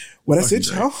 Well, that's it,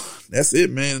 y'all. That's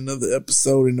it, man. Another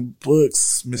episode in the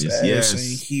books. Miss Ash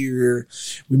ain't here.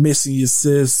 We missing you,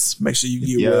 sis. Make sure you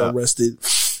get well rested.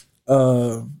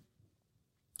 What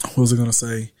was I gonna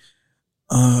say?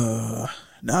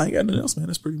 Nah, I ain't got nothing else, man.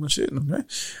 That's pretty much it. Okay.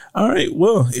 All right.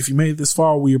 Well, if you made it this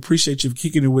far, we appreciate you for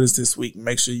kicking it with us this week.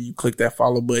 Make sure you click that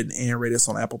follow button and rate us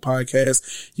on Apple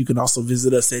Podcasts. You can also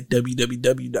visit us at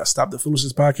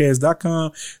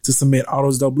www.stopthefoolishness.podcast.com to submit all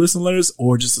those dope listen letters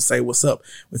or just to say what's up.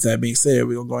 With that being said,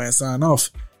 we're going to go ahead and sign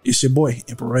off. It's your boy,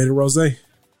 Imperator Rose. And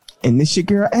this your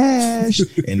girl, Ash.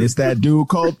 And it's that dude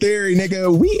called Theory,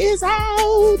 nigga. We is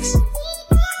out.